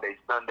churches on their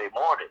Sunday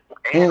mornings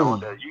and on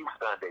the youth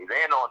Sundays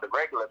and on the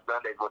regular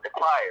Sundays with the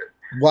choirs.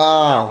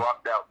 Wow. I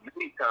rocked out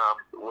many times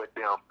with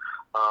them.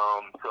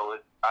 So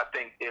I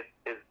think it's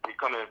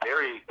becoming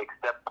very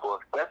acceptable,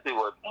 especially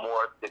with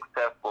more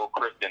successful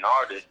Christian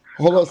artists.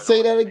 Hold on,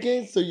 say that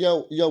again. So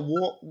y'all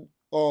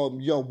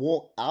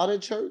walk out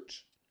of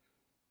church?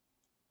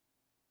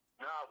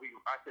 No,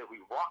 I said we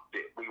rocked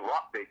it. We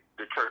rocked the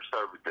church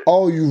services.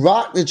 Oh, you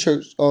rocked the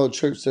church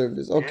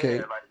service. Okay.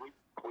 Yeah, like we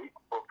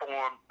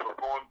performed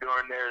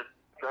during their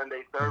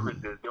Sunday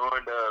services,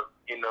 during the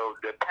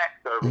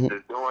pack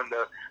services, during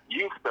the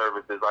youth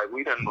services. Like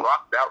we done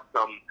rocked out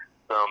some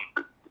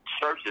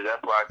churches.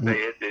 That's why I say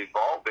it's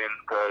evolving,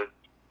 because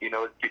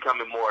it's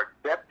becoming more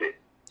accepted.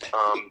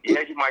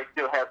 Yeah, you might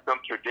still have some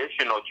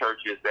traditional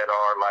churches that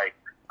are like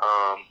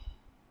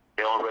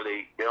they don't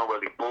really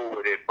fool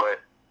with it, but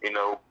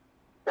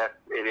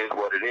it is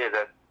what it is.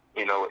 That's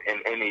in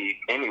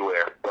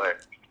anywhere.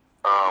 But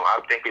I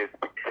think it's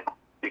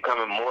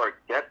becoming more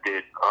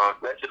accepted,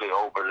 especially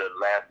over the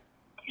last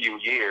few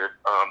years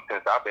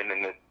since I've been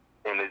in this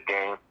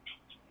game,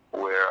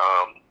 where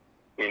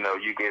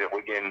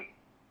we're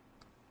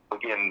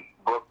getting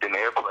booked in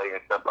airplay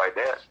and stuff like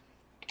that.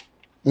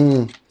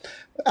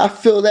 I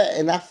feel that,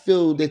 and I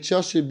feel that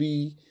y'all should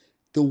be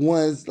the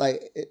ones,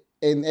 like,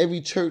 in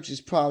every church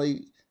is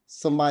probably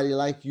somebody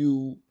like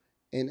you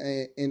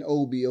and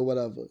Obie or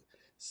whatever.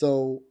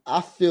 So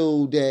I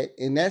feel that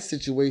in that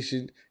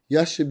situation,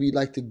 y'all should be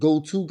like the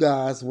go-to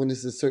guys when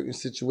it's a certain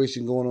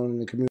situation going on in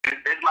the community.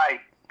 It's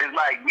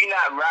like we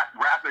not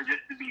rapping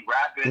just to be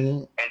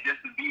rapping and just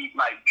to be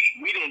like,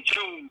 we didn't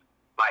choose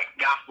like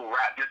gospel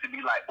rap just to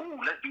be like, ooh,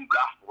 let's do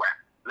gospel rap.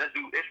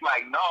 It's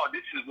like, no,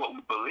 this is what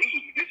we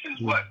believe. This is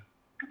what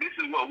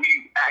we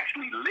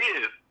actually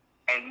live,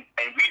 and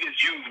we just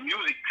use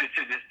music to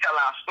just tell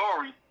our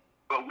story.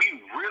 But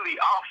we really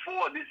are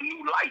for this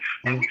new life,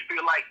 and we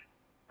feel like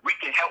we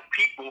can help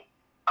people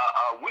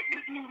with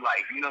this new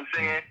life. You know what I'm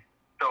saying?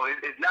 So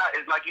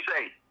it's like you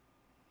say,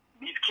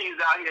 these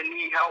kids out here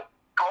need help.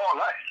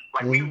 Call us.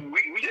 Like we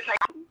just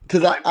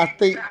because I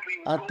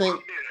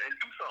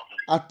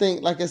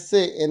think, like I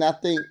said, and I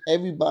think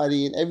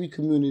everybody in every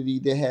community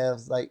that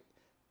has like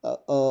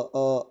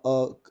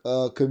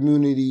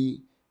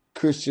community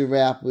Christian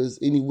rappers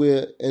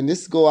anywhere, and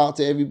this go out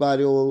to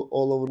everybody all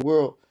over the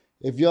world.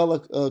 If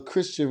y'all are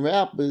Christian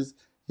rappers,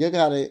 you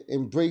gotta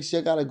embrace.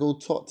 You gotta go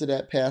talk to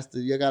that pastor.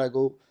 You gotta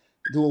go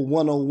do a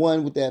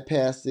 1-on-1 with that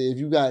pastor. If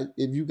you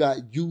got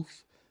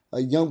youth,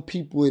 young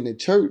people in the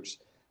church,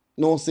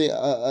 you know what I'm saying?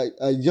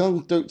 A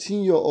young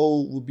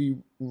 13-year-old would be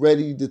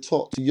ready to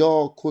talk to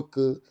y'all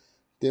quicker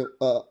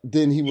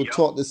than he would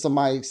talk to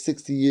somebody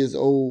 60 years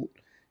old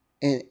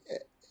and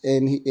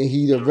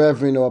he the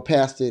reverend or a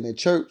pastor in the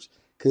church,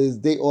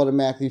 because they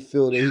automatically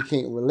feel that he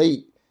can't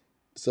relate.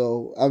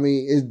 So I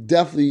mean, it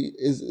definitely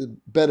is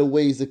better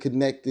ways of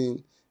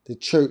connecting the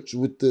church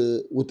with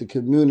the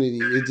community.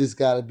 It just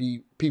got to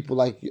be people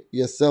like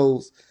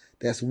yourselves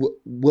that's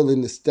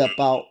willing to step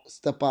out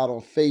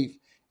on faith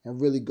and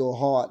really go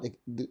hard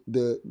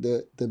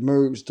to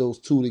merge those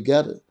two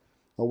together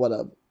or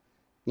whatever.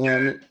 You know what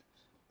I mean?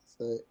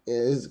 So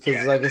it's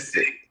because, like I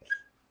said,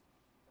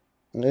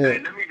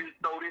 Hey, let me just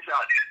throw this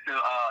out to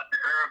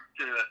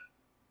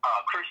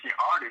Christian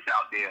artists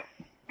out there,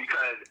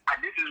 because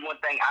this is one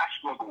thing I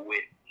struggle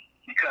with,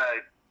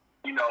 because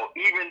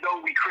even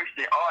though we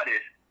Christian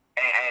artists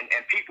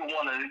and people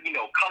want to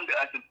come to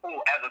us and pull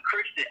as a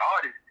Christian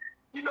artist,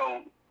 we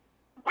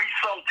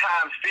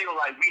sometimes feel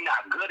like we're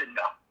not good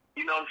enough.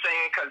 You know what I'm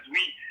saying?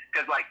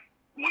 Because like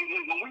when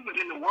we was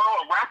in the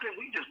world rapping,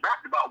 we just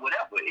rapped about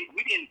whatever.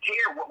 We didn't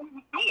care what we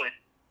was doing.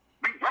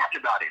 We rapped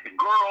about it. The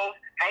girls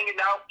hanging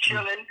out,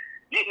 chilling,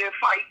 getting in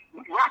fights.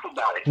 We rap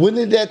about it. When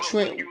did that But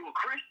trend? when you a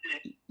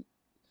Christian,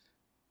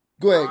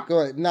 Go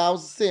ahead. Now I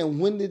was saying,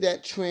 when did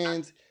that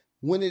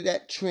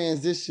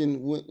transition?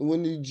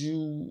 When did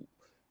you,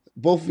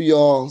 both of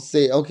y'all,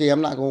 say, okay,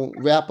 I'm not gonna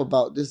rap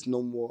about this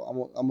no more.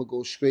 I'm gonna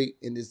go straight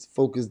and just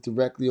focus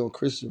directly on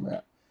Christian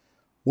rap.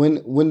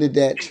 When did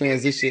that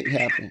transition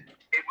happen?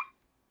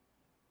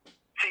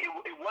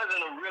 It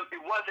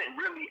wasn't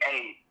really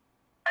a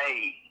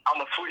I'm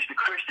gonna switch to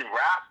Christian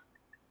rap.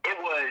 It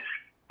was,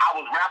 I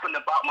was rapping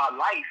about my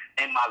life,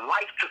 and my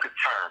life took a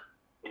turn.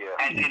 Yeah.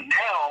 And then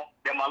now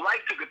that my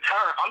life took a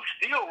turn, I'm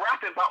still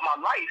rapping about my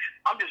life.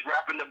 I'm just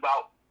rapping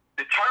about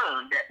the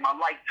turn that my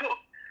life took.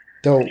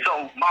 Dope.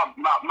 So my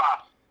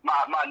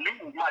new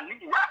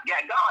rap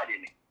got God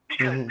in it,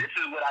 because this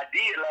is what I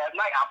did last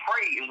night. I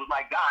prayed and was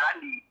like, God, I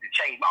need to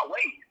change my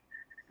ways.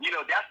 You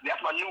know,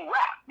 that's my new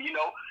rap. You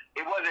know,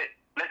 it wasn't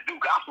let's do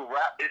gospel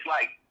rap. It's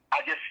like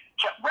I just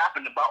kept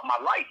rapping about my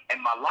life, and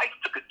my life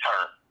took a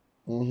turn.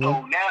 So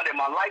now that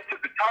my life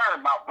took a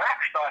turn, my rap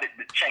started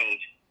to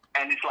change.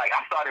 And it's like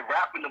I started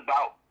rapping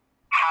about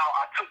how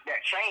I took that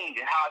change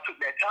and how I took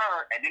that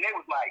turn. And then they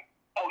was like,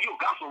 oh, you a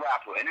gospel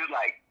rapper. And it was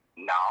like,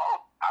 no,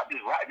 I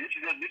just rap. This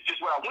is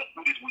just what I went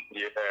through this week.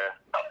 Yeah.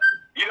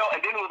 You know, and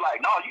then it was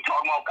like, no, you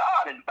talking about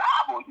God and the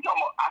Bible. You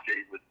talking about, I said,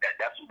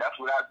 that's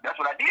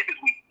what I did this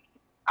week.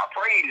 I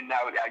prayed, and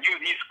I used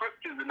these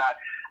scriptures, and I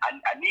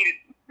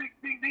needed to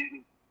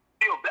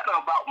feel better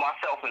about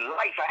myself in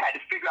life. I had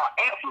to figure out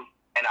answers,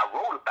 and I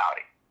wrote about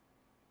it.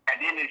 And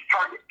then it's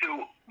turned to,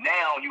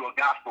 now you're a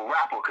gospel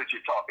rapper because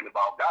you're talking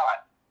about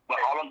God. But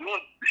all I'm doing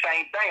is the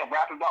same thing. I'm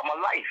rapping about my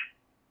life.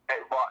 Hey,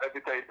 Bob, let me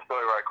tell you the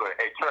story right quick.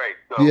 Hey, Trey.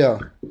 So,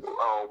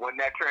 when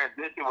that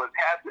transition was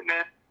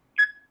happening,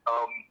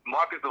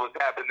 Markis was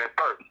happening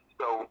first.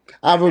 So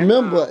I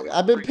remember.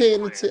 I've been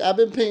paying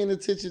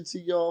attention to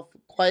y'all for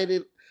quite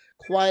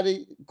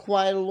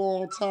a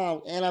long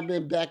time, and I've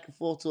been back and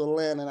forth to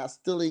Atlanta, and I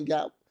still ain't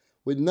got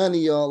with none of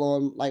y'all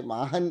on like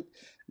my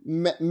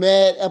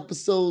mad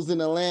episodes in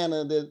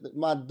Atlanta, that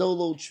my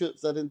dolo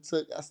trips I done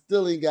took. I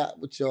still ain't got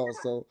with y'all.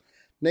 So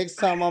next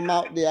time I'm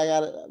out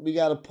there, we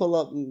gotta pull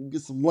up and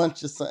get some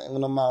lunch or something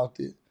when I'm out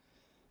there.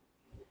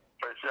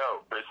 For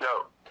sure.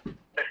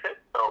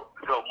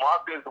 So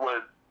Markis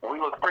we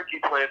was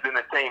Freaky Twins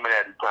Entertainment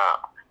at the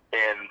time,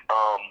 and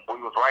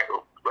we was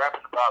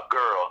rapping about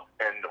girls,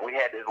 and we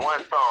had this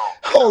one song.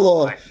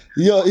 Hold on,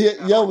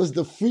 y'all was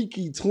the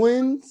Freaky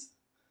Twins?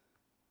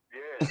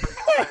 Yeah, Freaky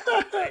Twins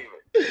Entertainment.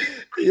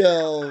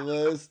 Yo,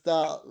 man,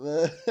 stop,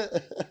 man.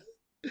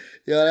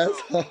 Yo, that's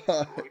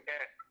hard.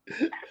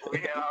 We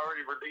had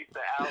already released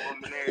the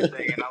album and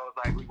everything, and I was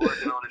like, we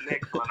working on the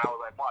next one. I was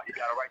like, Mark, you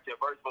gotta write your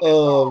verse for this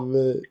song.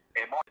 Man.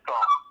 And Mark song.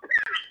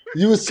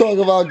 You was talking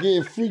about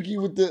getting freaky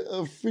with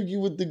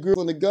the girl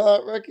on the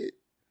God record?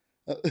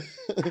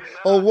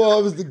 Well,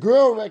 it was the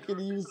girl record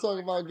and you was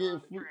talking about getting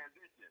freaky.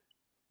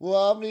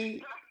 Well, I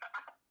mean,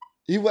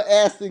 he was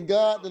asking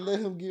God to let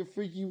him get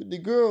freaky with the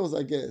girls,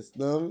 I guess.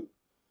 Know what I mean?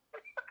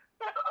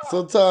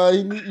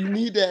 Sometimes you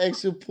need that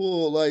extra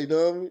pull, like, know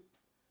what I mean?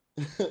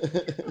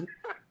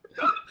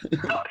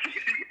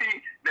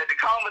 The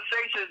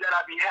conversations that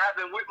I be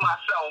having with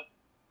myself,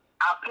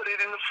 I put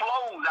it in the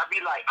flows. I be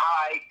like, all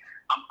right,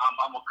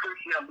 I'm a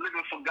Christian, I'm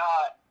living for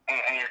God,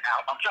 and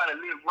I'm trying to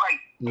live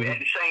right. But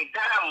at the same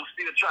time, I'm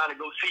still trying to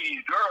go see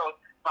these girls.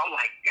 So I'm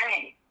like,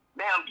 dang,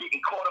 now I'm getting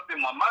caught up in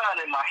my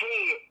mind and my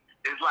head.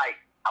 It's like,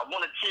 I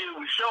want to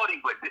chill with Shorty,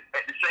 but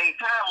at the same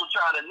time, I'm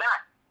trying to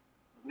not.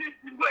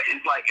 But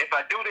it's like, if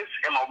I do this,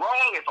 am I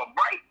wrong? If I'm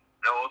right?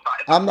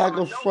 I'm not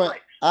gonna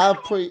front. I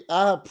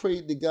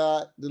prayed to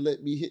God to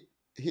let me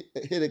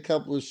hit a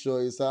couple of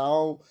shorties.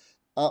 So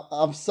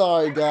I'm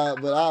sorry,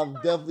 God, but I've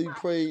definitely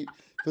prayed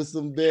for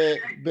some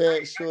bad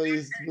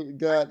shorties for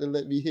God to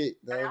let me hit.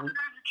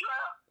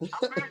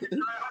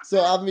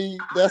 So I mean,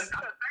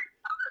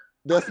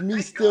 that's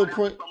me still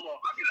praying.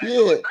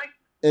 Yeah,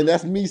 and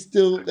that's me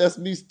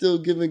still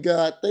giving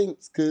God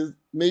thanks, because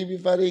maybe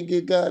if I didn't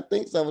give God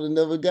thanks, I would have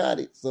never got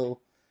it.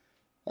 So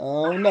I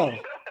don't know.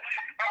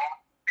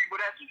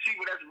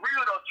 That's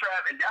real though,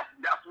 Trav, and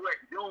that's what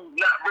dudes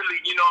not really,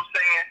 you know what I'm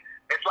saying?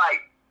 It's like,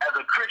 as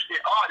a Christian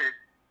artist,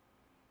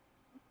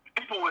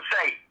 people would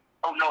say,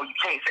 oh no, you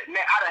can't say.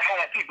 Man, I done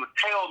had people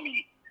tell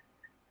me,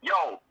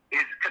 yo,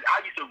 it's because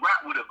I used to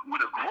rap with a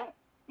group,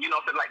 you know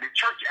what I'm saying? Like the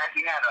church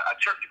actually had a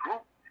church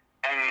group,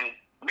 and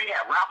we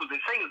had rappers and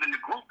singers in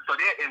the group, so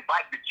they'd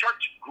invite the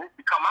church group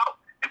to come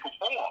out and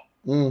perform.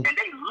 And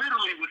they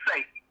literally would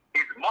say,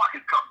 is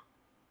Markis coming?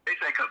 They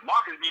say, because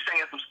Markis be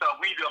saying some stuff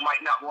we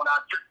might not want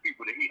our church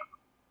people to hear.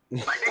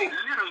 Like, they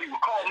literally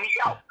would call me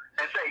out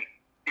and say,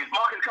 is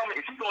Markis coming?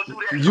 Is he going to do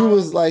that? You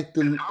was like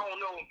I don't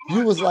know.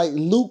 You was like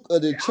Luke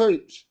of the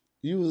church.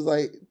 You was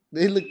like,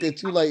 they looked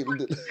at you like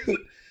the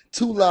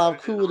 2 Live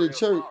Crew of the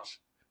church.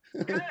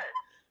 Yeah.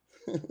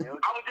 I was speaking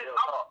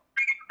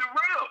the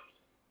real.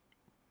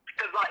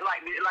 Because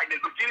like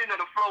the beginning of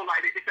the flow, like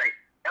they say,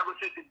 ever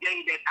since the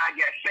day that I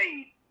got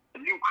saved,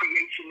 the new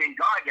creation in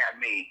God got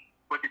made.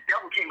 But the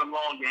devil came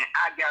along and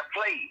I got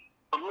played.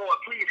 But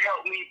Lord, please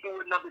help me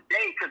through another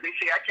day, because they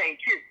say I can't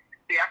kiss,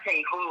 say I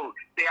can't hug,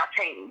 say I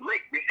can't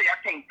lick, they say I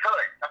can't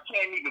touch, I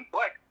can't even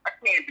butt, I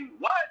can't do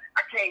what?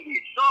 I can't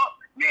get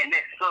sucked. Man,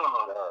 that son.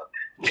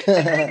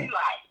 They be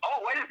like, oh,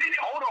 wait a minute,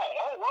 hold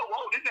on,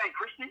 whoa, this ain't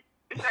Christian.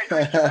 This ain't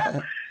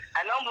Christian.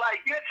 And I'm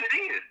like, yes, it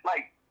is.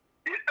 Like,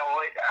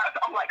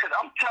 I'm like, because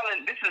I'm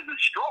telling, this is the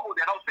struggle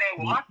that I'm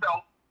saying with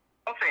myself.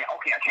 I'm saying,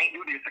 okay, I can't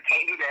do this, I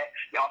can't do that.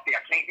 Y'all say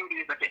I can't do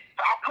this, I can't.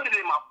 So I put it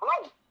in my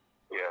flow.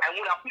 Yeah. And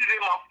when I put it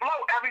in my flow,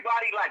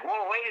 everybody like,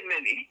 whoa, wait a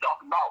minute. He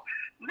talking about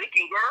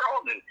licking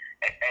girls and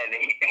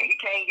he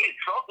can't get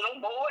fucked no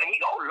more. And he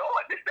go,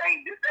 Lord, this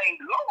ain't the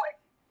Lord.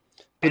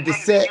 But and the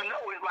sad, you know,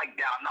 it's like,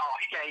 no,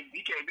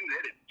 he can't do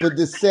that. But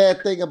the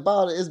sad thing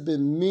about it, it's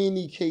been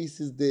many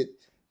cases that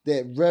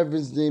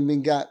reverends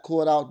been got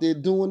caught out there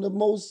doing the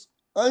most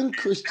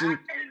unchristian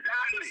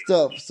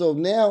stuff. So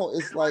now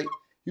it's like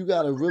you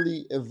gotta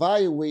really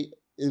evaluate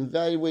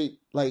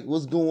like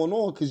what's going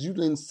on, because you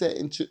didn't sit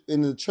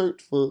in the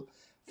church for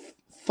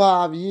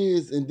 5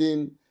 years, and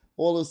then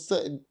all of a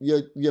sudden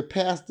your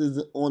pastor's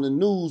on the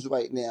news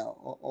right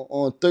now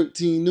on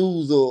 13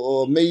 News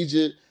or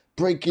major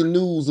breaking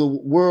news or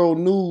world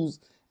news,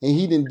 and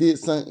he did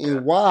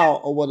something wild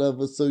or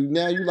whatever. So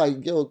now you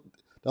like, yo,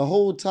 the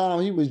whole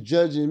time he was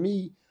judging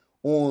me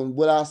on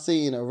what I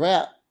say in a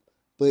rap,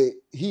 but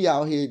he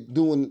out here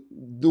doing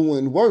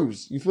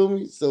worse. You feel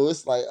me? So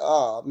it's like,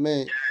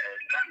 man.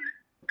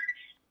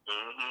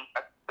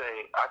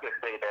 I could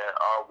say that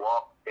our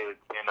walk is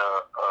in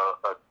a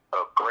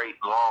great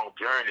long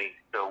journey.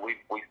 So we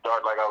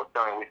started, like I was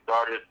telling you, we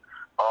started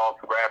off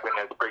rapping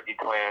as Freaky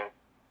Twins,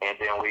 and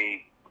then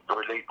we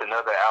released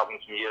another album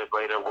some years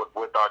later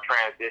with our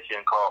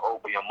transition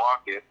called Obie and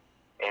Markis,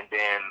 and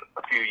then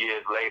a few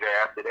years later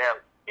after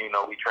that, you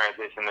know, we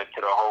transitioned into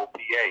the whole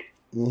PA.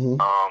 Mm-hmm.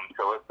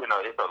 So it's a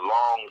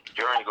long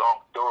journey,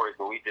 long story,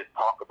 but we just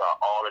talk about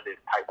all of this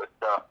type of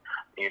stuff,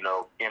 you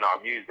know, in our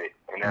music,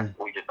 and that's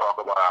we just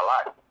talk about our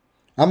life.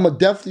 I'm going to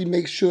definitely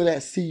make sure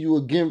that See You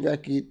Again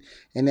record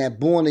and that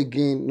Born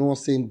Again, you know what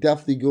I'm saying,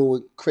 definitely go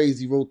with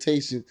crazy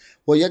rotation.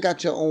 Well, y'all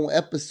got your own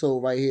episode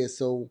right here,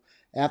 so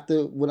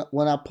after,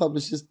 when I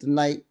publish this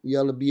tonight,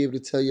 y'all will be able to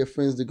tell your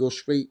friends to go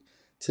straight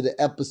to the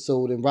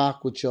episode and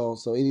rock with y'all.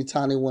 So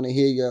anytime they want to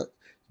hear your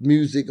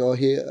music or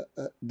hear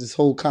this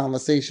whole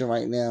conversation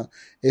right now,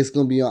 it's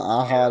going to be on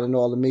iHeart and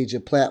all the major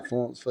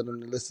platforms for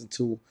them to listen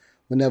to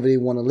whenever they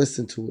want to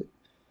listen to it.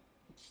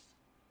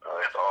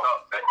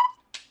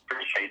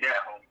 Appreciate that,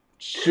 homie.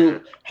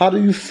 Shoot, how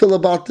do you feel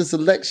about this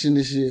election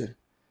this year?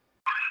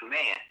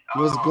 Man,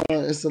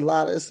 It's a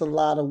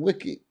lot of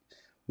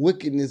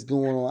wickedness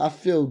going on. I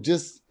feel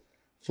just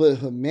for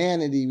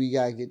humanity, we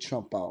gotta get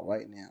Trump out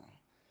right now.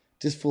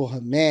 Just for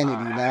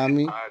humanity, you know what I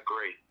mean? I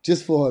agree.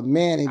 Just for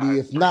humanity,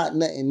 if not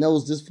nothing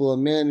else, just for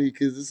humanity,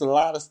 because there's a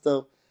lot of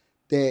stuff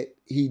that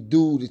he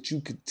do that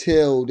you could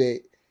tell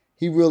that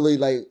he really,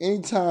 like,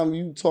 anytime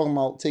you talking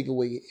about take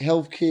away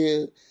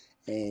healthcare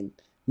and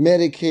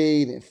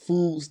Medicaid and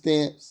food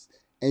stamps,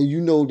 and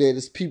you know that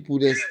it's people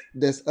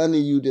that's under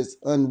you that's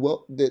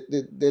unwell,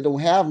 that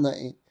don't have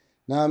nothing.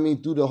 Now, I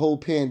mean, through the whole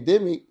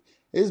pandemic,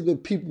 there's been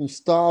people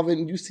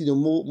starving. You see the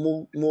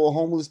more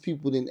homeless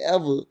people than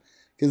ever,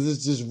 because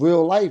it's just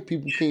real life.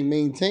 People can't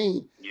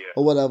maintain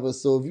or whatever.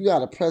 So if you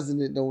got a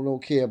president that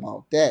don't care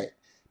about that,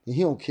 then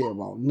he don't care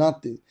about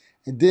nothing.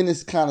 And then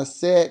it's kind of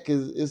sad,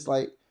 because it's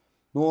like,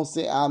 you know what I'm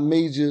saying, our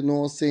major, you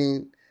know what I'm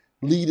saying,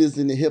 leaders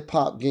in the hip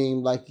hop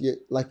game, like your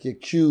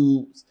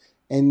Cubes,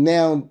 and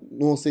now, you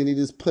know what I'm saying, they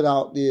just put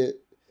out their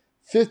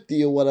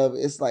 50 or whatever.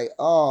 It's like,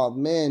 oh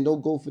man,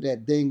 don't go for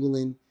that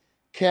dangling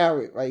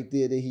carrot right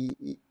there that you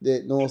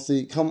know what I'm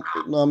saying, you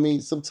know what I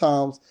mean?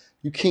 Sometimes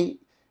you can't,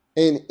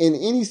 in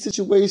any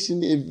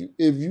situation,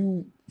 if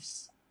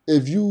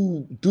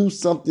you do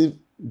something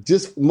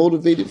just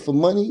motivated for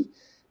money,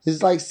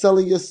 it's like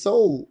selling your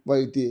soul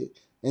right there.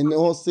 And you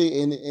know what I'm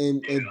saying,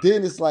 and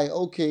then it's like,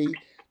 okay, you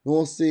know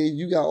what I'm saying,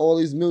 you got all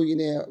these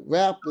millionaire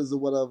rappers or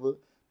whatever,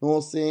 you know what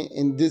I'm saying,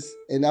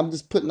 and I'm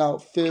just putting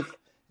out Fifth,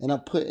 and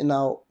I'm putting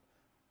out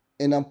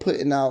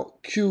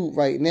Q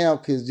right now,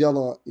 because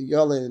y'all are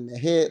in the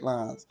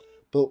headlines.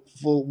 But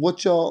for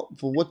what y'all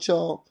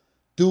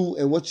do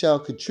and what y'all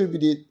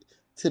contributed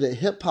to the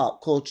hip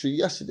hop culture,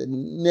 y'all should have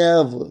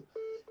never,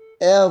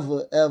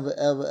 ever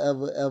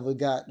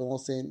got, you know what I'm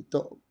saying,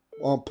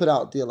 put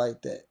out there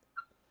like that.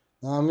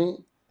 You know what I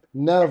mean?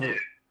 Never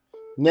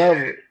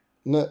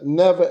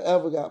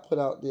ever got put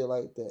out there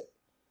like that.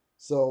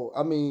 So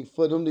I mean,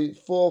 for them to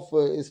fall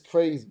for it is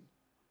crazy.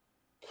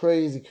 See,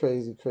 it's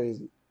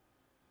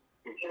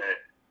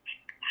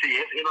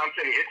like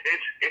I say,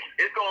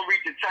 it's gonna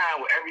reach a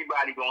time where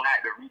everybody gonna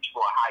have to reach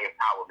for a higher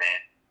power, man.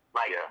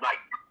 Like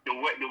the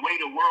way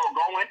the world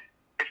going,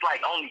 it's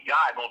like only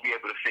God gonna be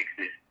able to fix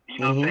this.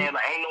 You know what I'm saying?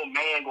 Like ain't no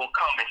man gonna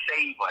come and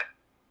save us.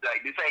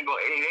 Like this ain't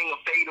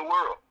gonna save the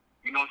world.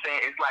 You know what I'm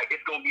saying? It's like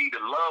it's gonna be the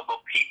love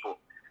of people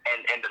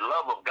and the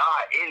love of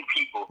God in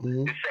people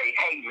to say,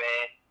 hey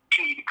man,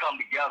 we need to come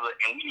together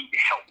and we need to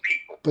help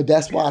people. But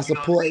that's why I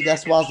support.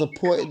 That's why I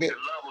support that. The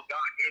love of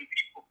God in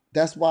people.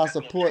 That's why I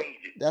support.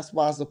 That's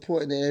why I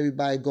support that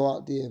everybody go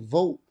out there and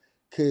vote,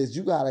 because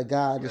you got a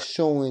guy that's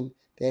showing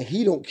that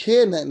he don't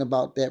care nothing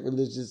about that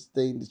religious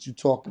thing that you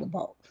talking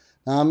about.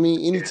 Now, I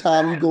mean,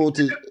 anytime you go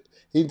to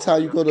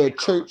a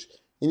church,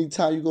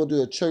 anytime you go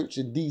to a church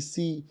in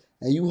D.C.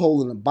 and you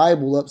holding the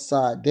Bible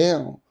upside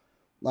down,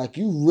 like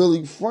you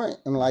really front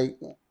and like,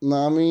 you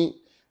know what I mean?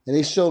 And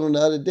they showed him the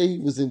other day he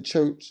was in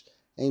church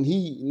and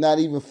he not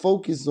even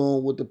focused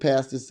on what the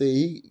pastor said.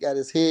 He got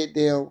his head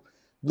down,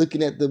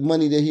 looking at the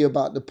money that he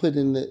about to put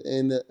in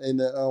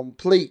the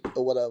plate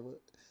or whatever.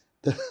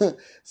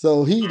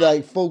 So he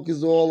like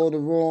focused all on the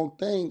wrong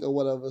thing or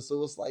whatever.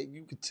 So it's like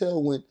you could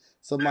tell when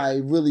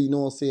somebody really, you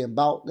know what I'm saying,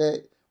 about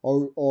that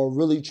or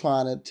really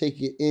trying to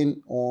take it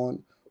in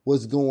on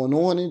what's going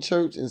on in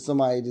church, and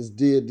somebody just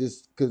did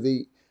this because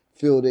they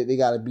feel that they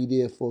got to be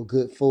there for a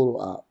good photo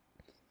op.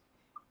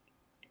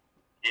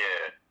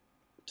 Yeah.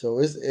 So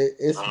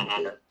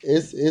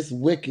it's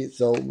wicked.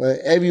 So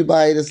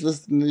everybody that's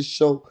listening to this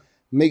show,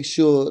 make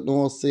sure, you know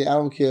what I'm saying, I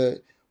don't care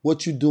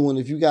what you doing.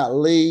 If you got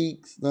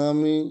legs, you know what I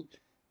mean,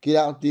 get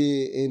out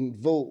there and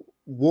vote.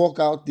 Walk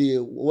out there.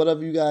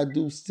 Whatever you got to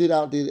do, sit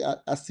out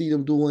there. I see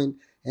them doing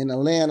in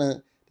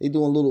Atlanta. They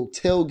doing little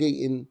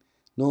tailgating, you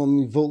know what I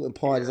mean, voting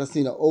parties. I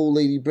seen an old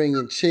lady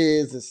bringing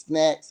chairs and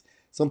snacks.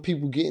 Some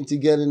people getting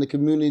together in the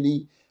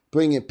community,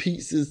 bringing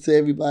pizzas to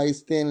everybody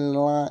standing in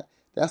line.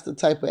 That's the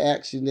type of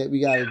action that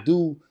we got to do,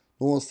 you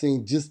know what I'm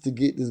saying, just to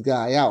get this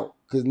guy out.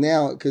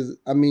 Because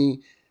I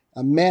mean,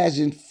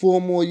 imagine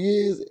 4 more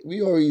years.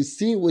 We already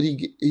seen what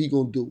he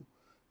gonna do.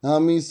 Know what I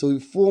mean? So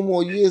 4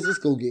 more years, it's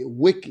gonna get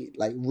wicked,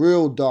 like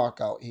real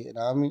dark out here.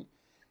 Know what I mean?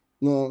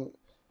 You know,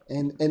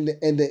 and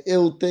the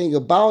ill thing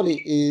about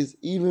it is,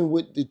 even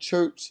with the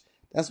church,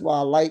 that's why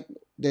I like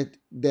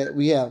that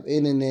we have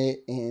internet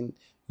and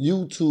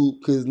YouTube,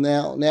 because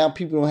now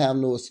people don't have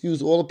no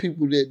excuse. All the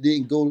people that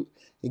didn't go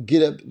and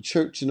get up to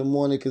church in the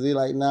morning because they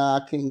like, nah,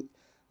 I can't,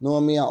 know what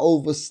I mean, I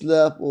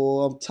overslept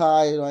or I'm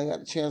tired or I got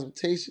the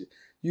transportation.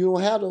 You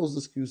don't have those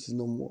excuses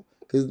no more,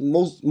 because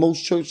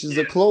most churches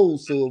are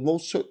closed. So if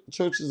most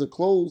churches are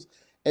closed,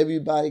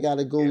 everybody got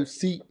to go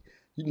seek.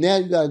 Now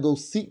you got to go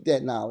seek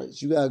that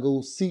knowledge. You got to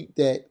go seek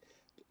that.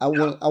 I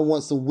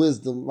want some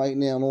wisdom right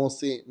now. You know what I'm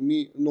saying?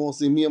 Me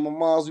and my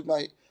moms, we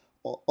might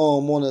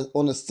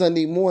on a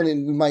Sunday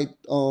morning, we might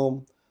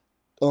throw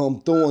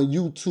on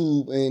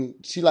YouTube, and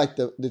she like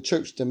the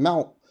church to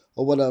mount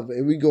or whatever,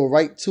 and we go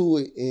right to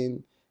it,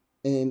 and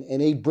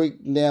they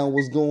break down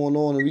what's going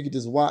on, and we could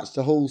just watch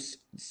the whole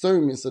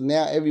sermon. So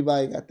now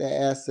everybody got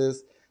that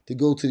access to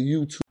go to the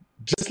YouTube,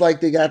 just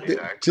like they got the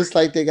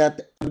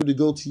to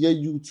go to your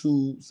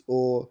YouTubes,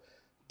 or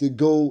to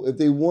go if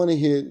they want to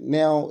hear.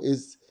 Now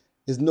is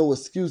no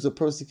excuse. A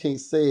person can't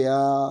say,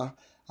 I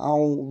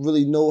don't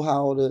really know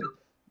how to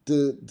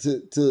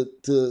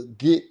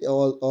get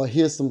or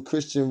hear some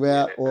Christian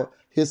rap or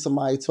hear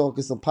somebody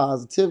talking some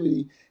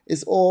positivity.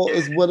 It's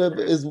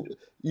whatever is.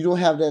 You don't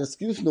have that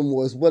excuse no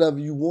more. It's whatever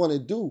you want to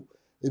do.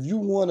 If you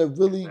want to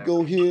really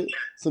go hear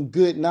some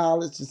good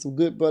knowledge and some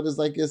good brothers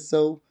like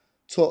yourself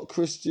talk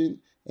Christian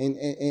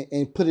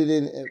and put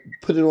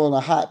it on a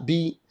hot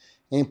beat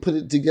and put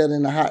it together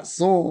in a hot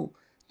song,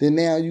 then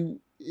now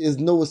is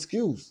no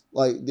excuse.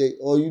 Like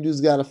or you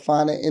just gotta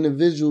find that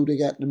individual that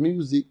got the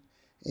music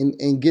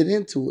and get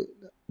into it.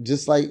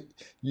 Just like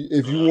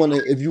if you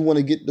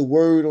wanna get the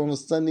word on a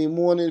Sunday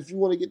morning, if you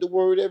want to get the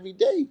word every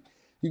day,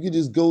 you can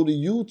just go to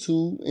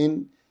YouTube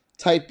and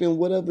type in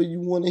whatever you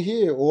want to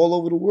hear all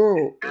over the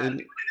world.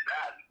 And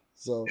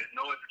so there's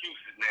no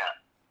excuses now.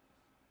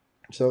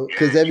 So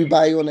because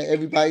everybody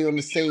on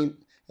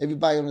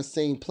the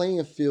same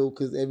playing field,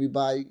 because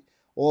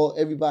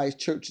everybody's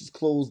church is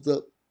closed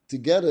up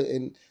together,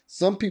 and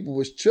some people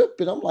was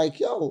tripping. I'm like,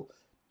 yo,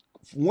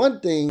 one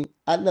thing,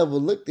 I never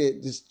looked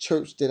at this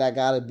church that I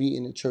gotta be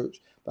in the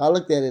church, but I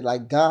looked at it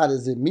like God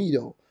is in me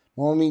though.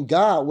 You know what I mean?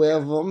 God,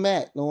 wherever I'm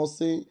at. You know what I'm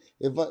saying?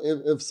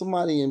 If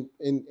somebody in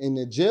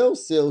the jail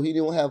cell, he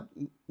don't have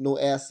no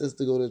access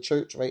to go to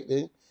church right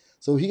there,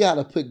 so he got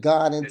to put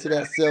God into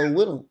that cell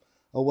with him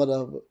or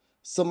whatever.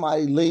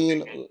 Somebody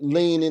laying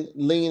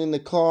in the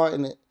car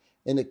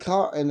in the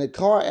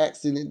car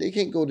accident, they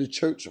can't go to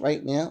church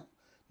right now.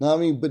 Know what I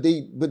mean? But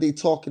they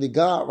talking to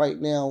God right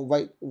now,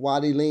 right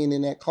while they laying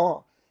in that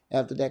car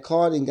after that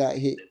car then got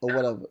hit or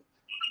whatever.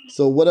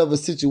 So whatever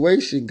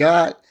situation,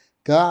 God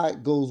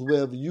goes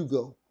wherever you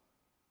go.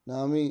 Know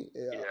what I mean?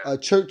 A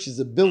church is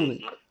a building.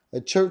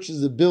 A church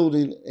is a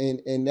building,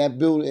 and that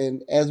building,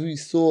 and as we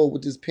saw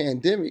with this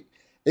pandemic,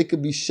 it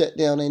could be shut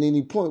down at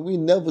any point. We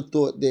never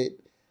thought that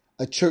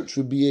a church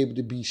would be able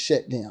to be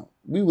shut down.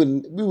 We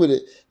would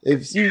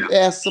if you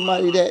asked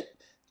somebody that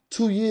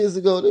 2 years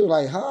ago, they were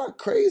like, huh,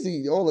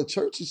 crazy, all the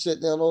churches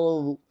shut down all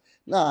over.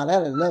 Nah,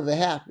 that'll never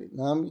happen.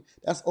 Know what I mean?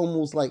 That's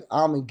almost like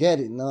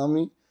Armageddon. Know what I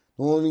mean?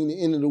 Know what I mean?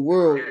 The end of the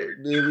world,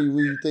 when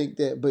you think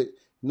that. But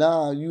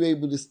nah, you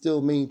able to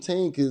still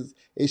maintain, because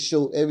it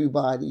showed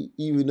everybody,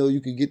 even though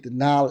you could get the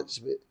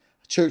knowledge, but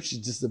a church is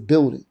just a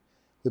building.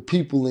 the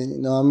people in it.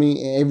 You know what I mean?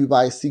 And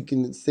everybody's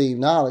seeking the same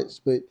knowledge,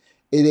 but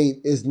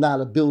it's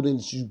not a building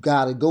that you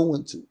gotta go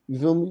into. You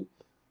feel me? You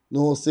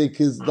know what I'm saying?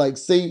 Because like,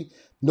 say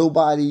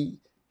nobody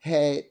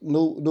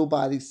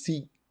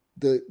seek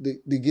to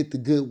get the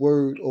good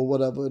word or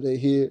whatever they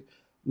hear. You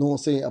know what I'm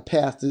saying? A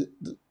pastor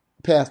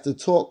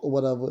talk or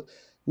whatever.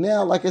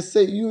 Now, like I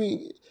said, you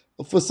ain't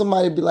for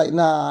somebody to be like,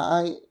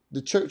 nah,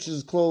 the church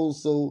is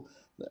closed, so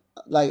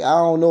like I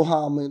don't know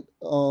how I'm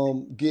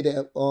gonna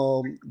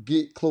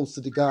get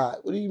closer to God.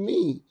 What do you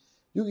mean?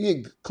 You can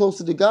get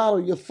closer to God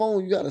on your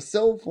phone. You got a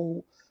cell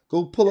phone.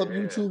 Go pull up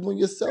YouTube on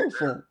your cell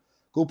phone.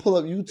 Go pull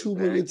up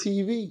YouTube on your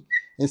TV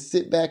and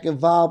sit back and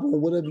vibe on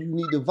whatever you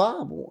need to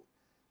vibe on.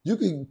 You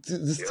can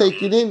just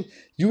take it in.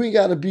 You ain't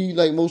got to be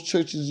like most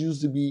churches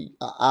used to be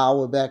an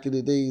hour back in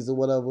the days or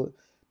whatever.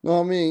 You know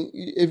what I mean?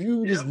 If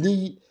you just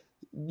need,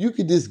 you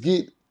could just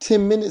get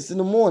 10 minutes in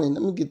the morning.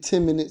 Let me get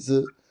 10 minutes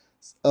of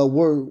a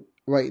word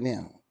right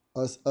now,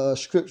 a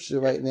scripture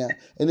right now,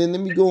 and then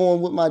let me go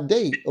on with my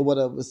day or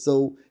whatever.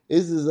 So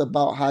this is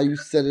about how you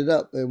set it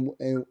up and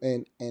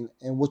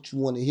what you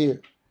want to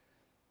hear.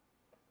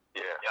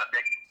 Yeah,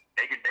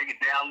 they can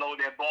download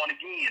that Born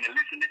Again and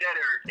listen to that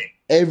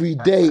every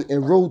day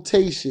in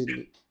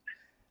rotation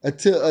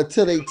until the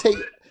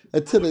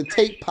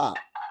tape pop.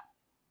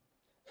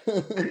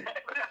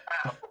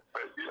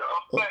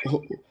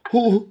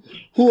 Who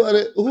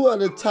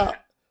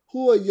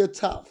are your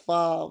top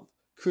 5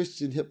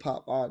 Christian hip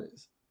hop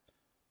artists?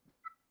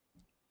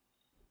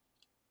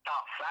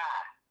 Top 5.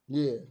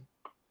 Yeah.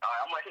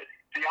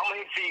 I'm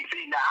gonna see.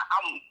 Now I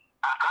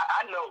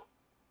know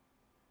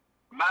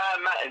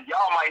mine.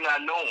 Y'all might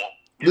not know them.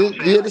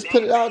 Just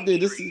put it out there.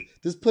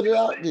 Just put it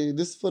out there.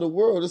 This is for the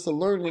world. This is a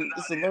learning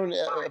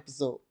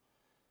episode.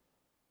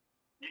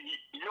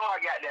 You know I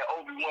got that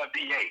Obie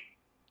BA.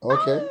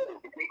 Okay.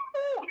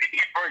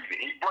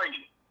 He brings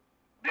it.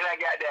 Then I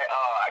got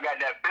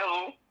that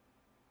Bill.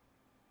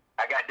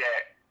 I got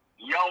that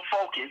Young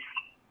Focus.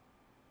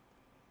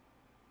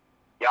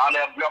 Y'all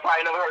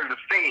probably never heard of the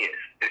Feds.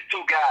 There's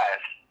 2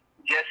 guys,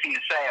 Jesse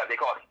and Sam. They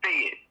call it the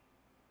Feds.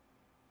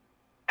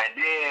 And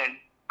then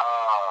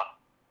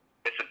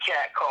it's a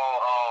cat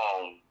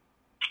called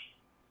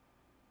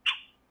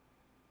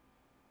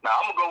Now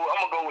I'm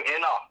gonna go with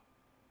NR.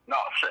 No,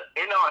 NR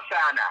and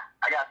Sinai.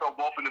 I gotta throw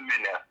both of them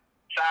in there.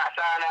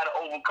 Sinai the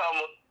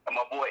Overcomer and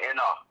my boy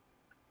NR.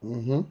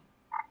 Mm-hmm.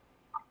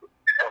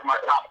 That's my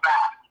top 5.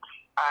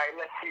 All right,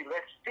 let's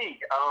see.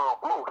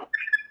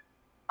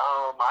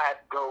 I have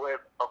to go with,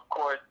 of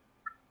course,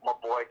 my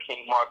boy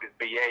King Markis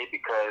BA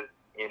because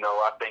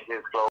I think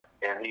his flow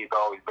and he's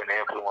always been an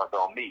influence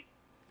on me.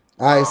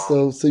 All right,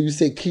 so you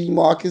say King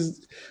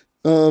Markis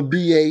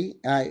BA.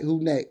 All right, who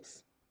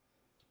next?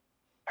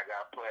 I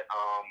gotta put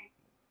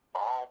my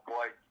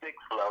homeboy Sick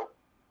Flow.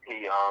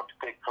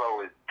 Sick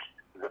Flow is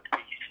a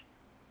beast.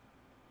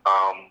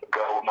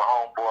 Go with my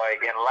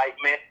homeboy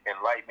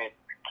Enlightenment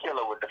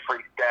killer with the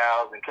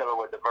freestyles and killer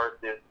with the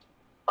verses.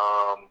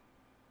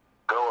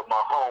 Go with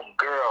my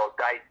homegirl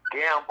Dice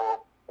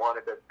Gamble, one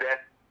of the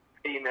best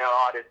female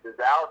artists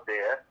out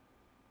there.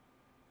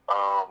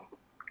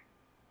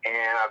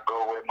 And I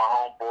go with my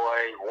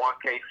homeboy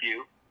 1K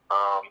Few.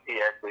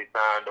 He actually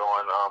signed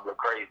on the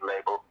Craze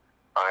label.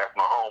 That's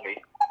my homie.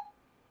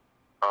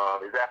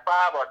 Is that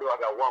 5 or do I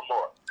got one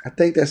more? I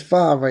think that's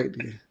 5 right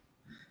there.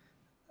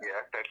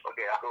 Yeah,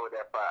 okay, I'll go with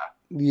that 5.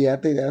 Yeah, I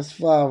think that's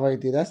 5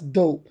 right there. That's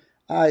dope.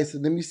 All right, so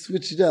let me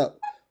switch it up.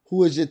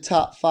 Who is your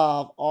top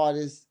 5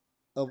 artists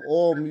of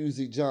all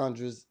music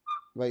genres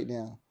right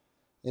now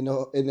in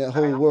the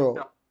whole world?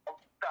 I would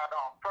start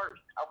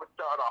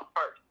off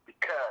first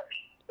because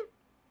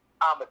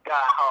I'm a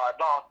diehard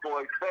Lost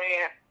Boys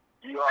fan.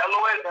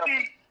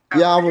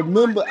 Yeah, I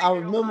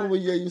remember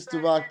when you used to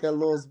rock that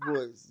Lost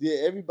Boys.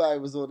 Yeah, everybody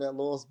was on that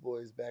Lost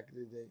Boys back in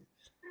the day.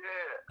 Yeah,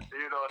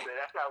 what I'm saying?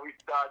 That's how we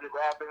started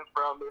rapping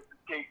from Mr.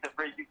 King to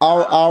Freaky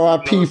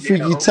R.I.P.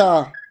 Freaky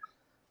Ty.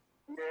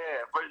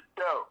 Yeah, for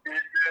sure.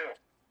 Yeah.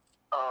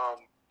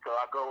 So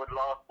I go with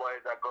Lost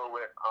Boys. I go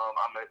with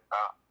I'm a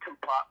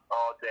Tupac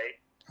all day.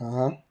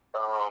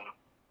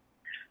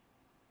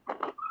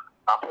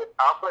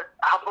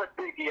 I'll put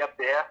Biggie up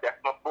there. That's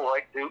my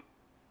boy too.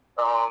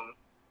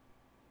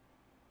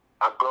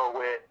 I go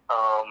with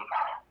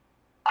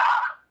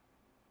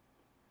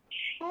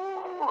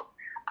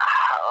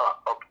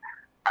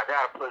I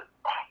gotta put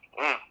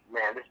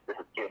man, this is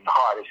getting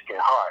hard. It's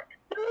getting hard.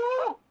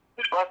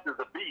 Busta's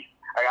a beast.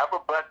 I gotta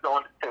put Busta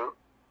on it too.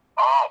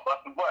 Oh,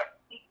 Busta what?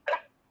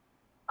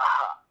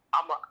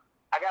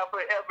 I gotta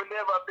put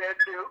Eminem up there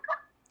too.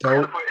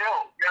 Gotta put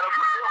L. Gotta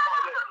put L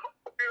on there.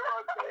 You know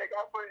what I'm saying?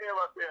 Gotta put him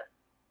up there.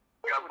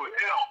 Gotta put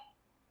L.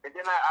 And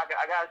then I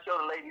gotta show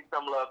the ladies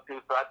some love too.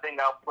 So I think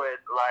I'll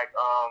put like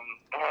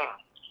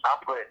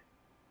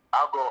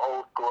I'll go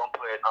old school and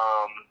put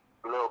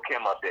Lil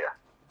Kim up there.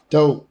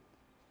 Dope.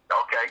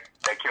 Okay,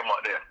 that Kim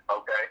up there.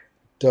 Okay.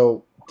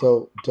 Dope.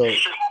 Don't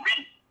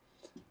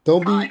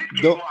be. Now,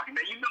 you know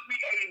we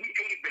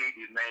 80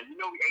 babies, man. You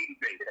know we 80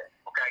 babies.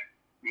 Okay,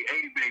 we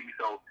 80 babies.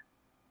 So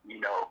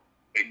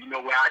and you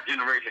know where our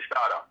generation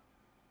start off.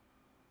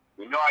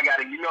 I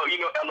gotta,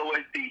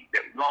 LOST,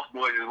 Lost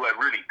Boys is what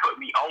really put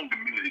me on the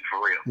music for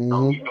real.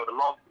 Mm-hmm. So, the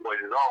Lost Boys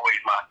is always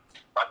my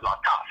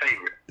top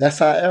favorite. That's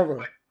how ever.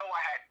 But,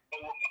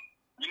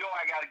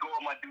 I gotta go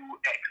with my dude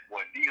X,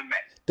 boy,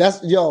 DMX.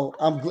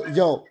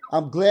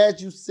 I'm glad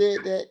you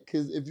said that,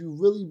 because if you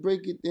really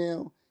break it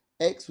down,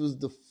 X was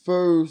the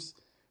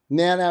first.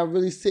 Now that I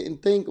really sit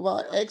and think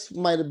about it, X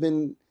might have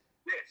been,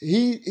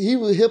 he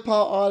was a hip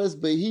hop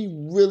artist, but he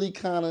really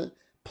kind of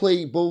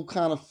played both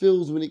kind of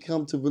fields when it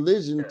comes to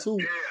religion too.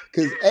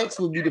 Because X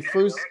would be the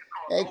first.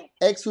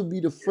 X would be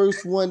the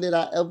first one that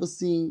I ever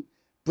seen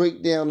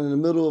break down in the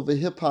middle of a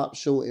hip hop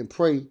show and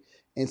pray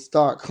and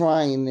start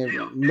crying and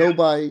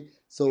everything.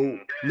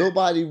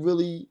 Nobody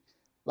really,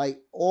 like,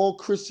 all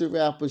Christian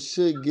rappers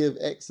should give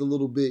X a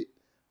little bit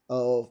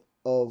of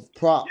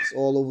props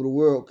all over the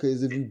world,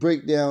 because if you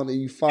break down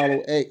and you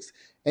follow X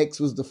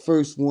was the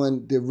first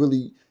one that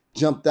really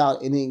jumped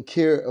out and didn't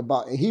care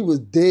about, and he was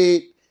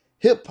dead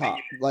hip hop,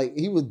 like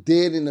he was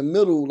dead in the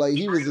middle, like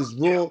he was as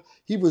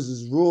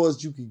raw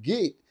as you could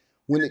get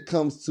when it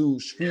comes to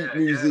street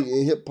music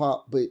and hip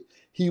hop, but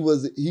he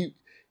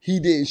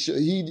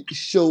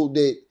showed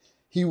that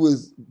he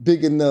was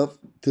big enough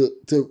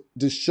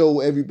to show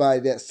everybody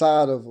that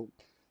side of him.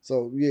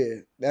 So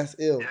yeah, that's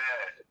ill. Yeah.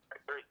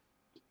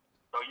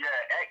 So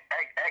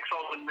yeah, X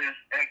on the list.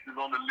 X is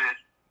on the list.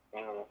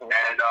 Mm-hmm.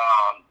 And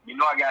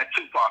I got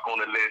Tupac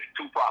on the list.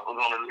 Tupac was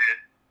on the list.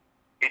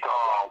 It's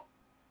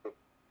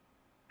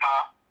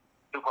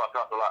Tupac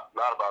talked a lot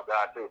about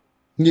God too.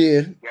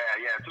 Yeah.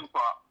 Yeah,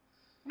 Tupac.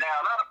 Now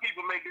a lot of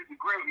people may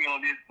disagree with me on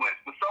this, but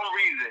for some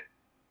reason,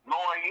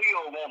 Lauryn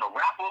Hill want a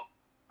rapper.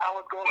 I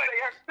was going to say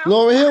her.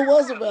 Lauryn Hill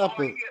was a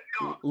rapper.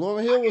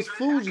 Lauryn Hill was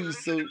Fuji,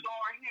 so.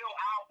 Lauryn Hill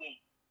album.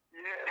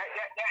 That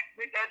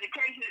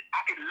Education,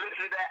 I can listen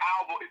to that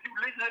album. If you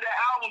listen to that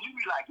album, you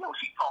be like, yo,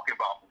 she talking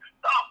about some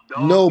stuff,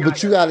 dog. No,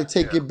 but you got to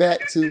take it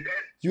back to,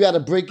 you got to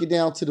break it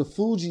down to the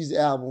Fugees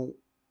album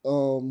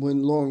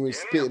when Lauryn was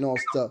spitting on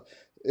stuff.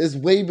 It's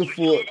way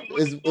before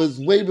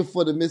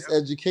the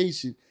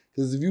Miseducation.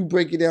 Because if you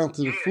break it down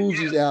to the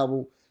Fugees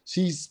album,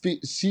 she's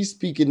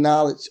speaking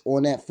knowledge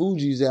on that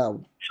Fugees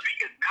album.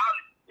 Speaking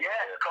knowledge,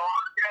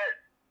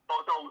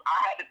 So I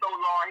had to throw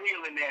Lauryn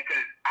Hill in there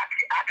because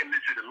I can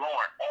listen to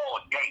Lauryn all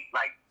day.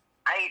 Like,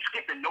 I ain't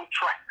skipping no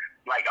tracks.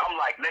 Like, I'm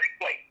like, let it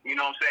play. You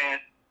know what I'm saying?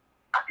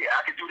 I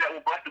can do that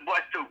with Busta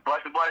Bus too.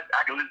 Busta Bus,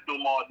 I can listen to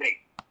him all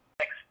day.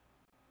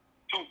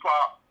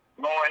 Tupac,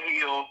 Lauryn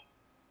Hill,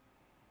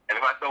 and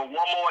if I throw one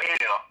more in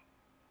there,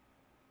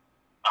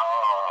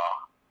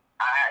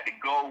 I had to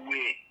go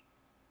with,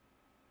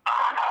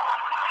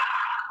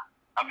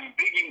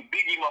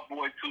 Biggie, my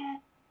boy too.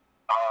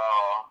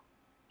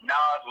 Nas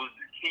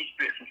he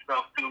spit some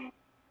stuff too.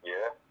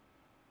 Yeah.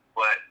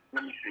 But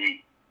let me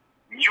see.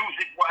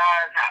 Music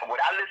wise, what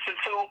I listen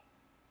to,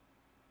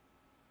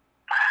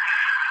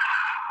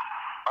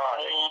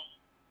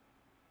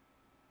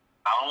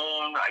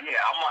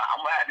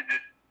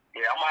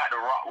 I'm gonna have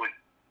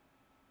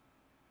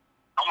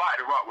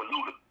to rock with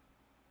Luda.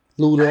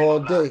 Luda all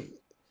day.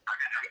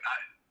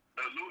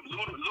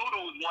 Luda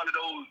was one of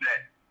those that,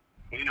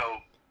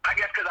 I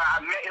guess because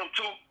I met him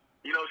too.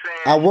 You know what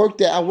I'm saying? I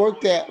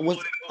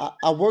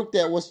worked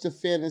at what's the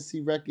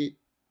fantasy record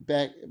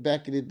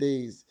back in the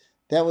days.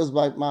 That was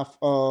like my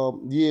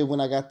year when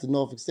I got to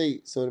Norfolk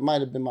State, so it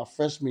might have been my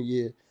freshman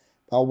year.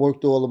 I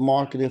worked all the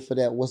marketing for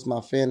that What's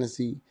My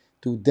Fantasy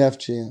through Def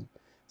Jam.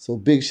 So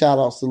big shout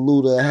outs to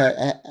Luda.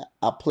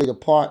 I played a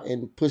part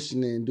in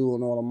pushing it and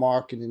doing all the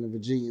marketing in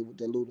Virginia with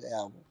the Luda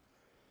album.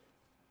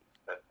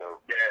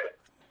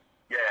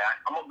 Yeah,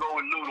 I'm gonna go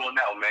with Luda on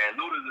that one, man.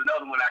 Luda's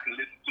another one I can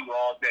listen to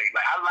all day.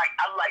 Like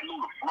I like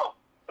Luda flow.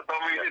 For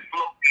some reason, his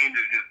flow game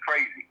is just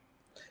crazy.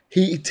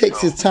 He takes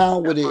his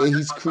time with it, and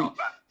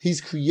he's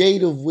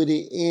creative with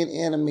it and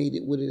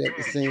animated with it at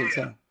the same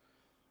time.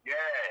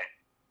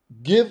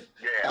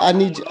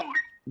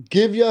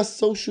 Give your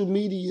social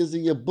medias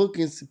and your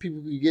bookings so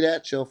people can get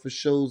at y'all for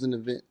shows and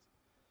events.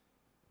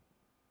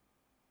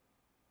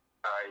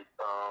 All right,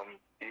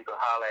 you can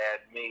holler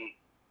at me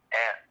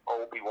at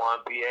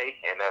Obie1PA,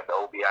 and that's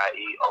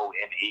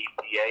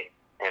OBIEONEPA,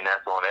 and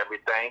that's on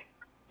everything.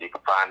 You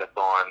can find me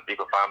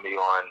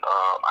on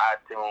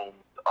iTunes,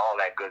 all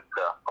that good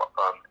stuff,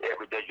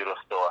 every digital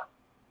store.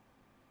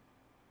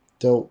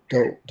 Dope. My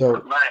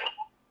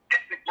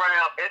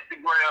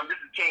Instagram,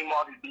 this is King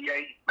Markis BA.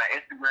 My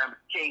Instagram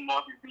is King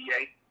Markis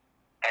BA.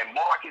 And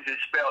Markis is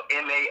spelled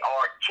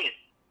M-A-R-KISS.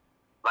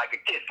 Like a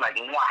kiss, like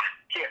mwah,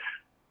 kiss.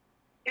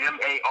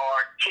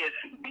 M-A-R-KISS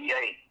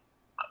BA.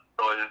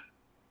 So it's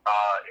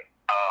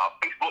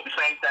Facebook, the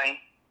same thing.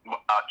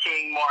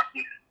 King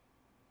Markis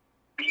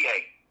BA.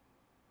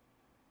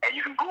 And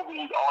you can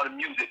Google all the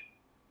music,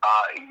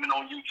 even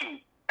on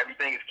YouTube.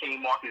 Everything is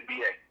King Markis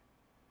BA.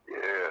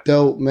 Yeah.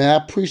 Dope, man. I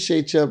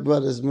appreciate your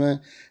brothers,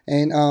 man.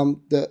 And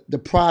the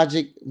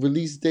project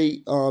release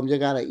date, you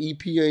got an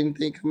EP or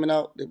anything coming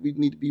out that we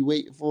need to be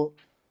waiting for?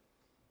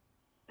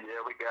 Yeah,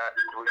 we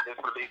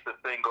just released a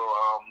single,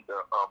 the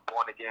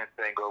Born Again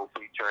single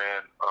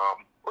featuring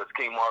was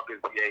King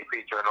Markis BA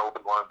featuring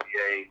Obie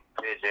BA,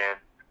 Vision,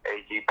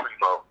 AG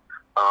Primo.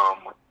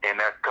 And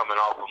that's coming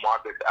off of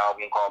Markis'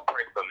 album called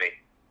Pray For Me.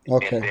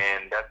 Okay. And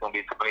then that's going to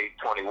be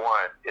 2021.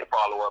 It's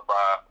followed up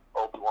by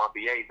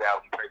Obie BA's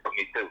album Pray For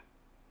Me too.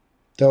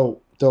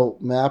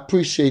 Dope, man. I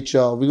appreciate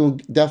y'all. We're going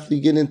to definitely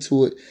get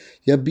into it.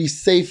 Y'all be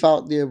safe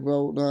out there,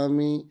 bro. Know what I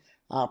mean?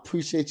 I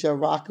appreciate y'all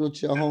rocking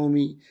with your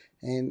homie.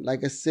 And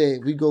like I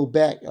said, we go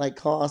back like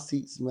car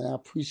seats, man. I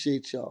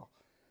appreciate y'all.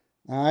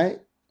 All right?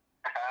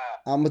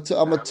 I'm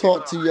gonna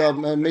talk to y'all,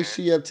 man. Make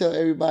sure y'all tell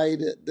everybody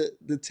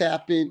to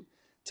tap in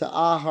to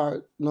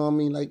iHeart. You know what I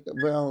mean? Like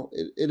around,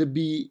 it'll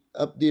be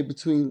up there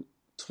between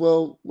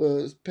 12. Well,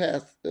 it's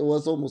past. It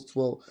was almost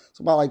 12.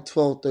 So about like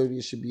 12:30,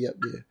 it should be up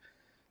there.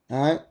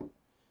 All right.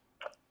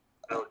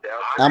 No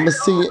doubt. I'm gonna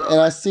see it,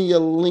 and I see your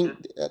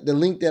link. The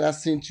link that I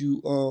sent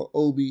you,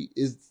 Obie,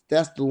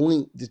 that's the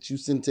link that you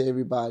sent to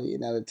everybody,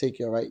 and that'll take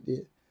you right there.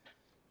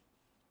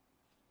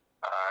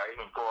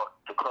 Even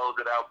to close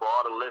it out for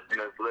all the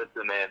listeners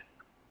listening,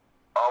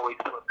 always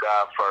put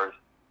God first.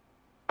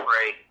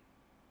 Pray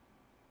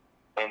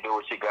and do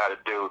what you got to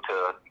do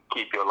to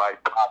keep your life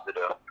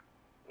positive.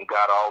 And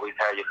God always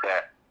has your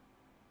back.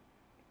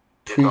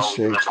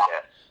 Appreciate you.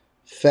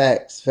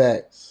 Facts.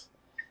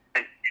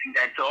 And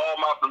to all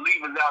my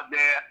believers out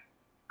there,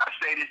 I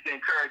say this to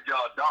encourage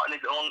y'all.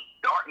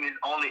 Darkness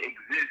only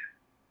exists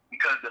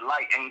because the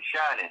light ain't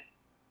shining.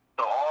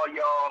 So all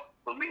y'all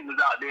believers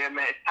out there,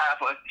 man, it's time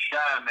for us to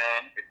shine,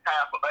 man. It's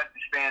time for us to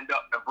stand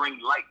up and bring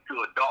light to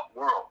a dark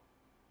world.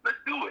 Let's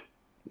do it.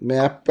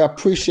 Man, I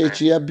appreciate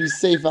you. Y'all be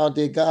safe out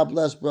there. God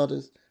bless,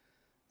 brothers.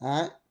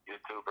 All right? You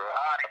too, bro.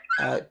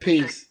 All right,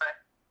 peace.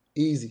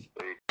 Easy.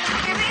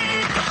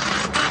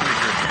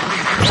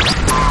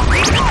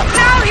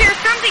 Now here's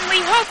something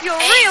we hope you'll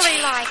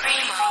really like.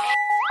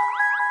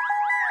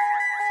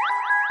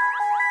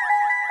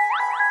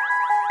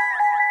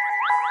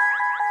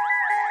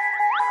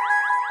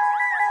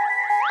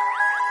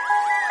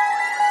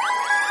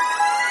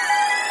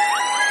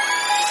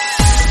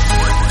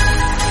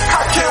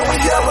 How can we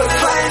ever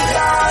claim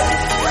God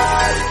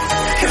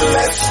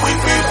unless we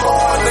be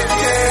born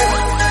again?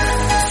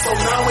 So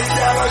now we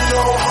gotta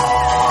go hard.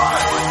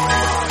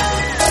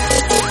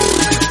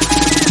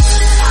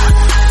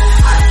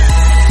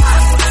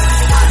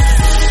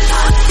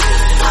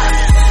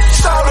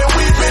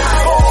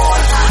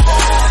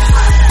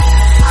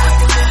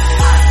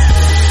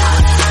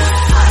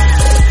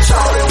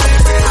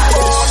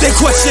 They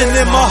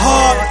questioning my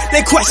heart,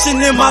 they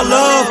questioning my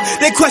love,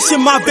 they question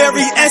my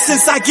very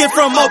essence I get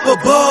from up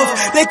above.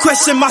 They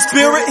question my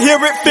spirit, hear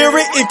it, fear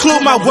it,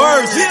 include my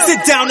words. Sit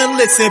down and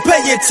listen,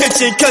 pay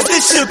attention, cause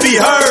this should be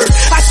heard.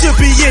 I should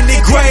be in the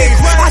grave,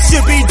 I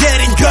should be dead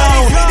and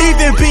gone.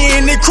 Even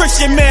being a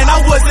Christian man, I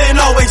wasn't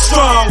always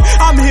strong.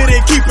 I'm here to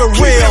keep it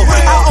real,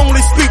 I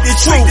only speak the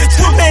truth.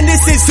 Man,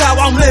 this is how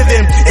I'm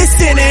living, it's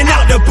in and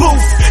out the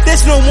booth.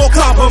 There's no more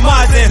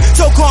compromising,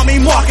 so call me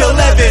Mark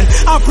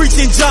 11. I'm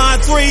preaching John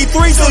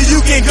 3:3 so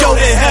you can go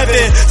to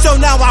heaven. So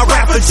now I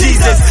rap for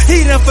Jesus,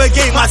 he done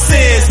forgave my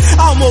sins.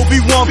 I'm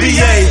Obi-Wan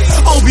BA,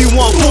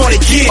 Obi-Wan born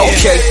again.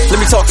 Okay,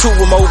 let me talk to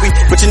him, Obie.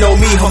 But you know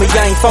me, homie,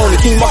 I ain't phony.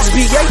 King Markis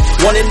BA,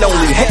 one and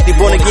only. Had to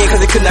born again cause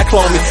they could not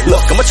clone me.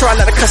 Look, I'ma try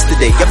not to cuss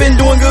today. I've been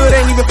doing good,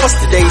 ain't even fuss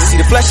today. See,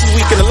 the flesh is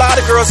weak and a lot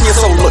of girls in your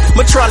soul. Look,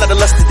 I'ma try not to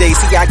lust today.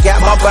 See, I got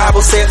my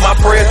Bible, said my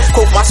prayer,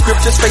 quote my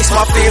scriptures, face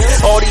my fears.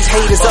 All these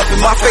haters up in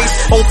my face.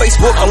 On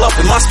Facebook, all up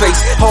in my space.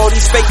 All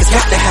these fakers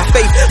got to have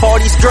faith. All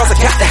these girls, I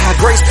got to have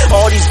grace.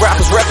 All these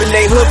rappers reppin'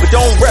 they hood, but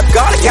don't rep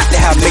God. I got to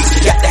have mates,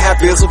 I got to have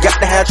bills, I got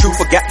to have truth.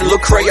 I got to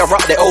look cray, I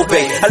rock that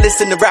Obey. I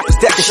listen to rappers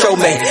that can show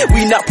me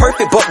we not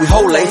perfect, but we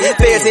holy.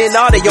 Fairs in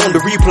all, they on the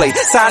replay.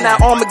 Sign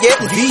out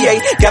Armageddon, VA.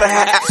 Gotta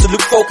have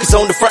absolute focus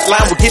on the front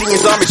line with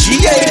Gideon's army,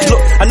 GA.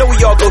 Look, I know we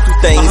all go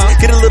through things,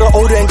 get a little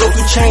older and go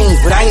through change,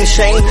 but I ain't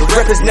ashamed to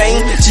rep his name.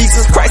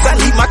 Jesus Christ, I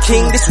need my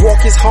king. This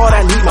walk is hard,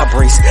 I need my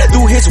brace.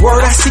 Through his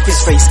word, I seek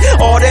his face.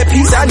 All that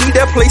peace, I need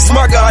that place.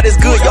 My God is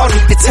good, y'all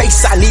need the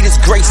taste. I need his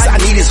grace, I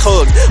need his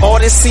hug. All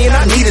this sin,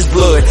 I need his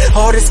blood.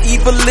 All this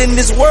evil in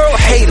this world,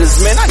 haters,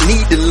 man, I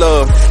need the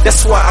love.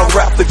 That's why I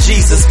rap for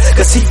Jesus,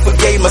 cause he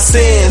forgave my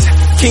sins.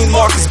 King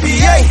Markis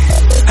BA,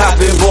 I've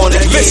been born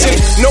again. Listen,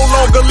 no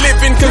longer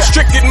living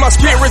constricted, my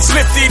spirit's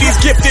lifted. He's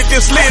gifted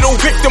this little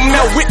victim,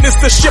 now witness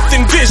the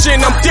shifting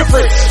vision. I'm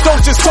different,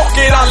 don't just talk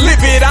it, I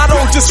live it. I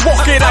don't just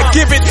walk it, I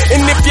give it.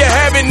 And if you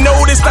haven't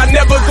noticed, I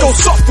never go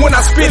soft when I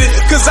spit it,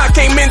 cause I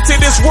came into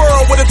this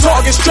world with a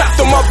target strapped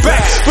on my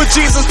back. But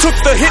Jesus took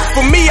the hit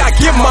for me, I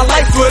give my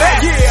life for that.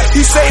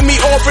 He saved me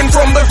orphan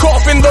from the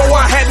coffin, though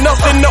I had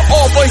nothing to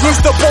offer.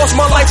 He's the boss,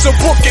 my life's a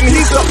book and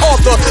he's the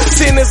author.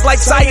 Sin is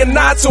like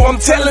cyanide, so I'm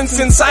talents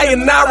in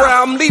sayonara.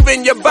 I'm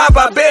leaving you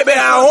bye-bye, baby.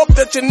 I hope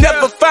that you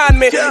never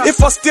find me. If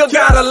I still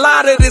got a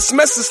lot of this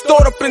mess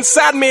stored up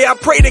inside me, I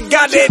pray to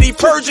God that he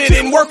purge it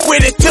and work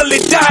with it till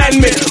it die in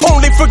me.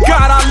 Only for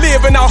God I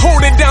live and I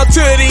hold it down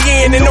to the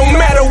end. And no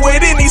matter what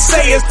any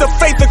say, it's the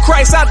faith of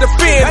Christ I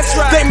defend.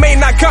 They may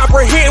not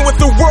comprehend with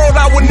the world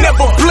I would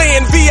never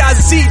blend.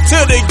 VIZ to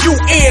the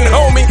UN,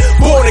 homie.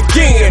 Born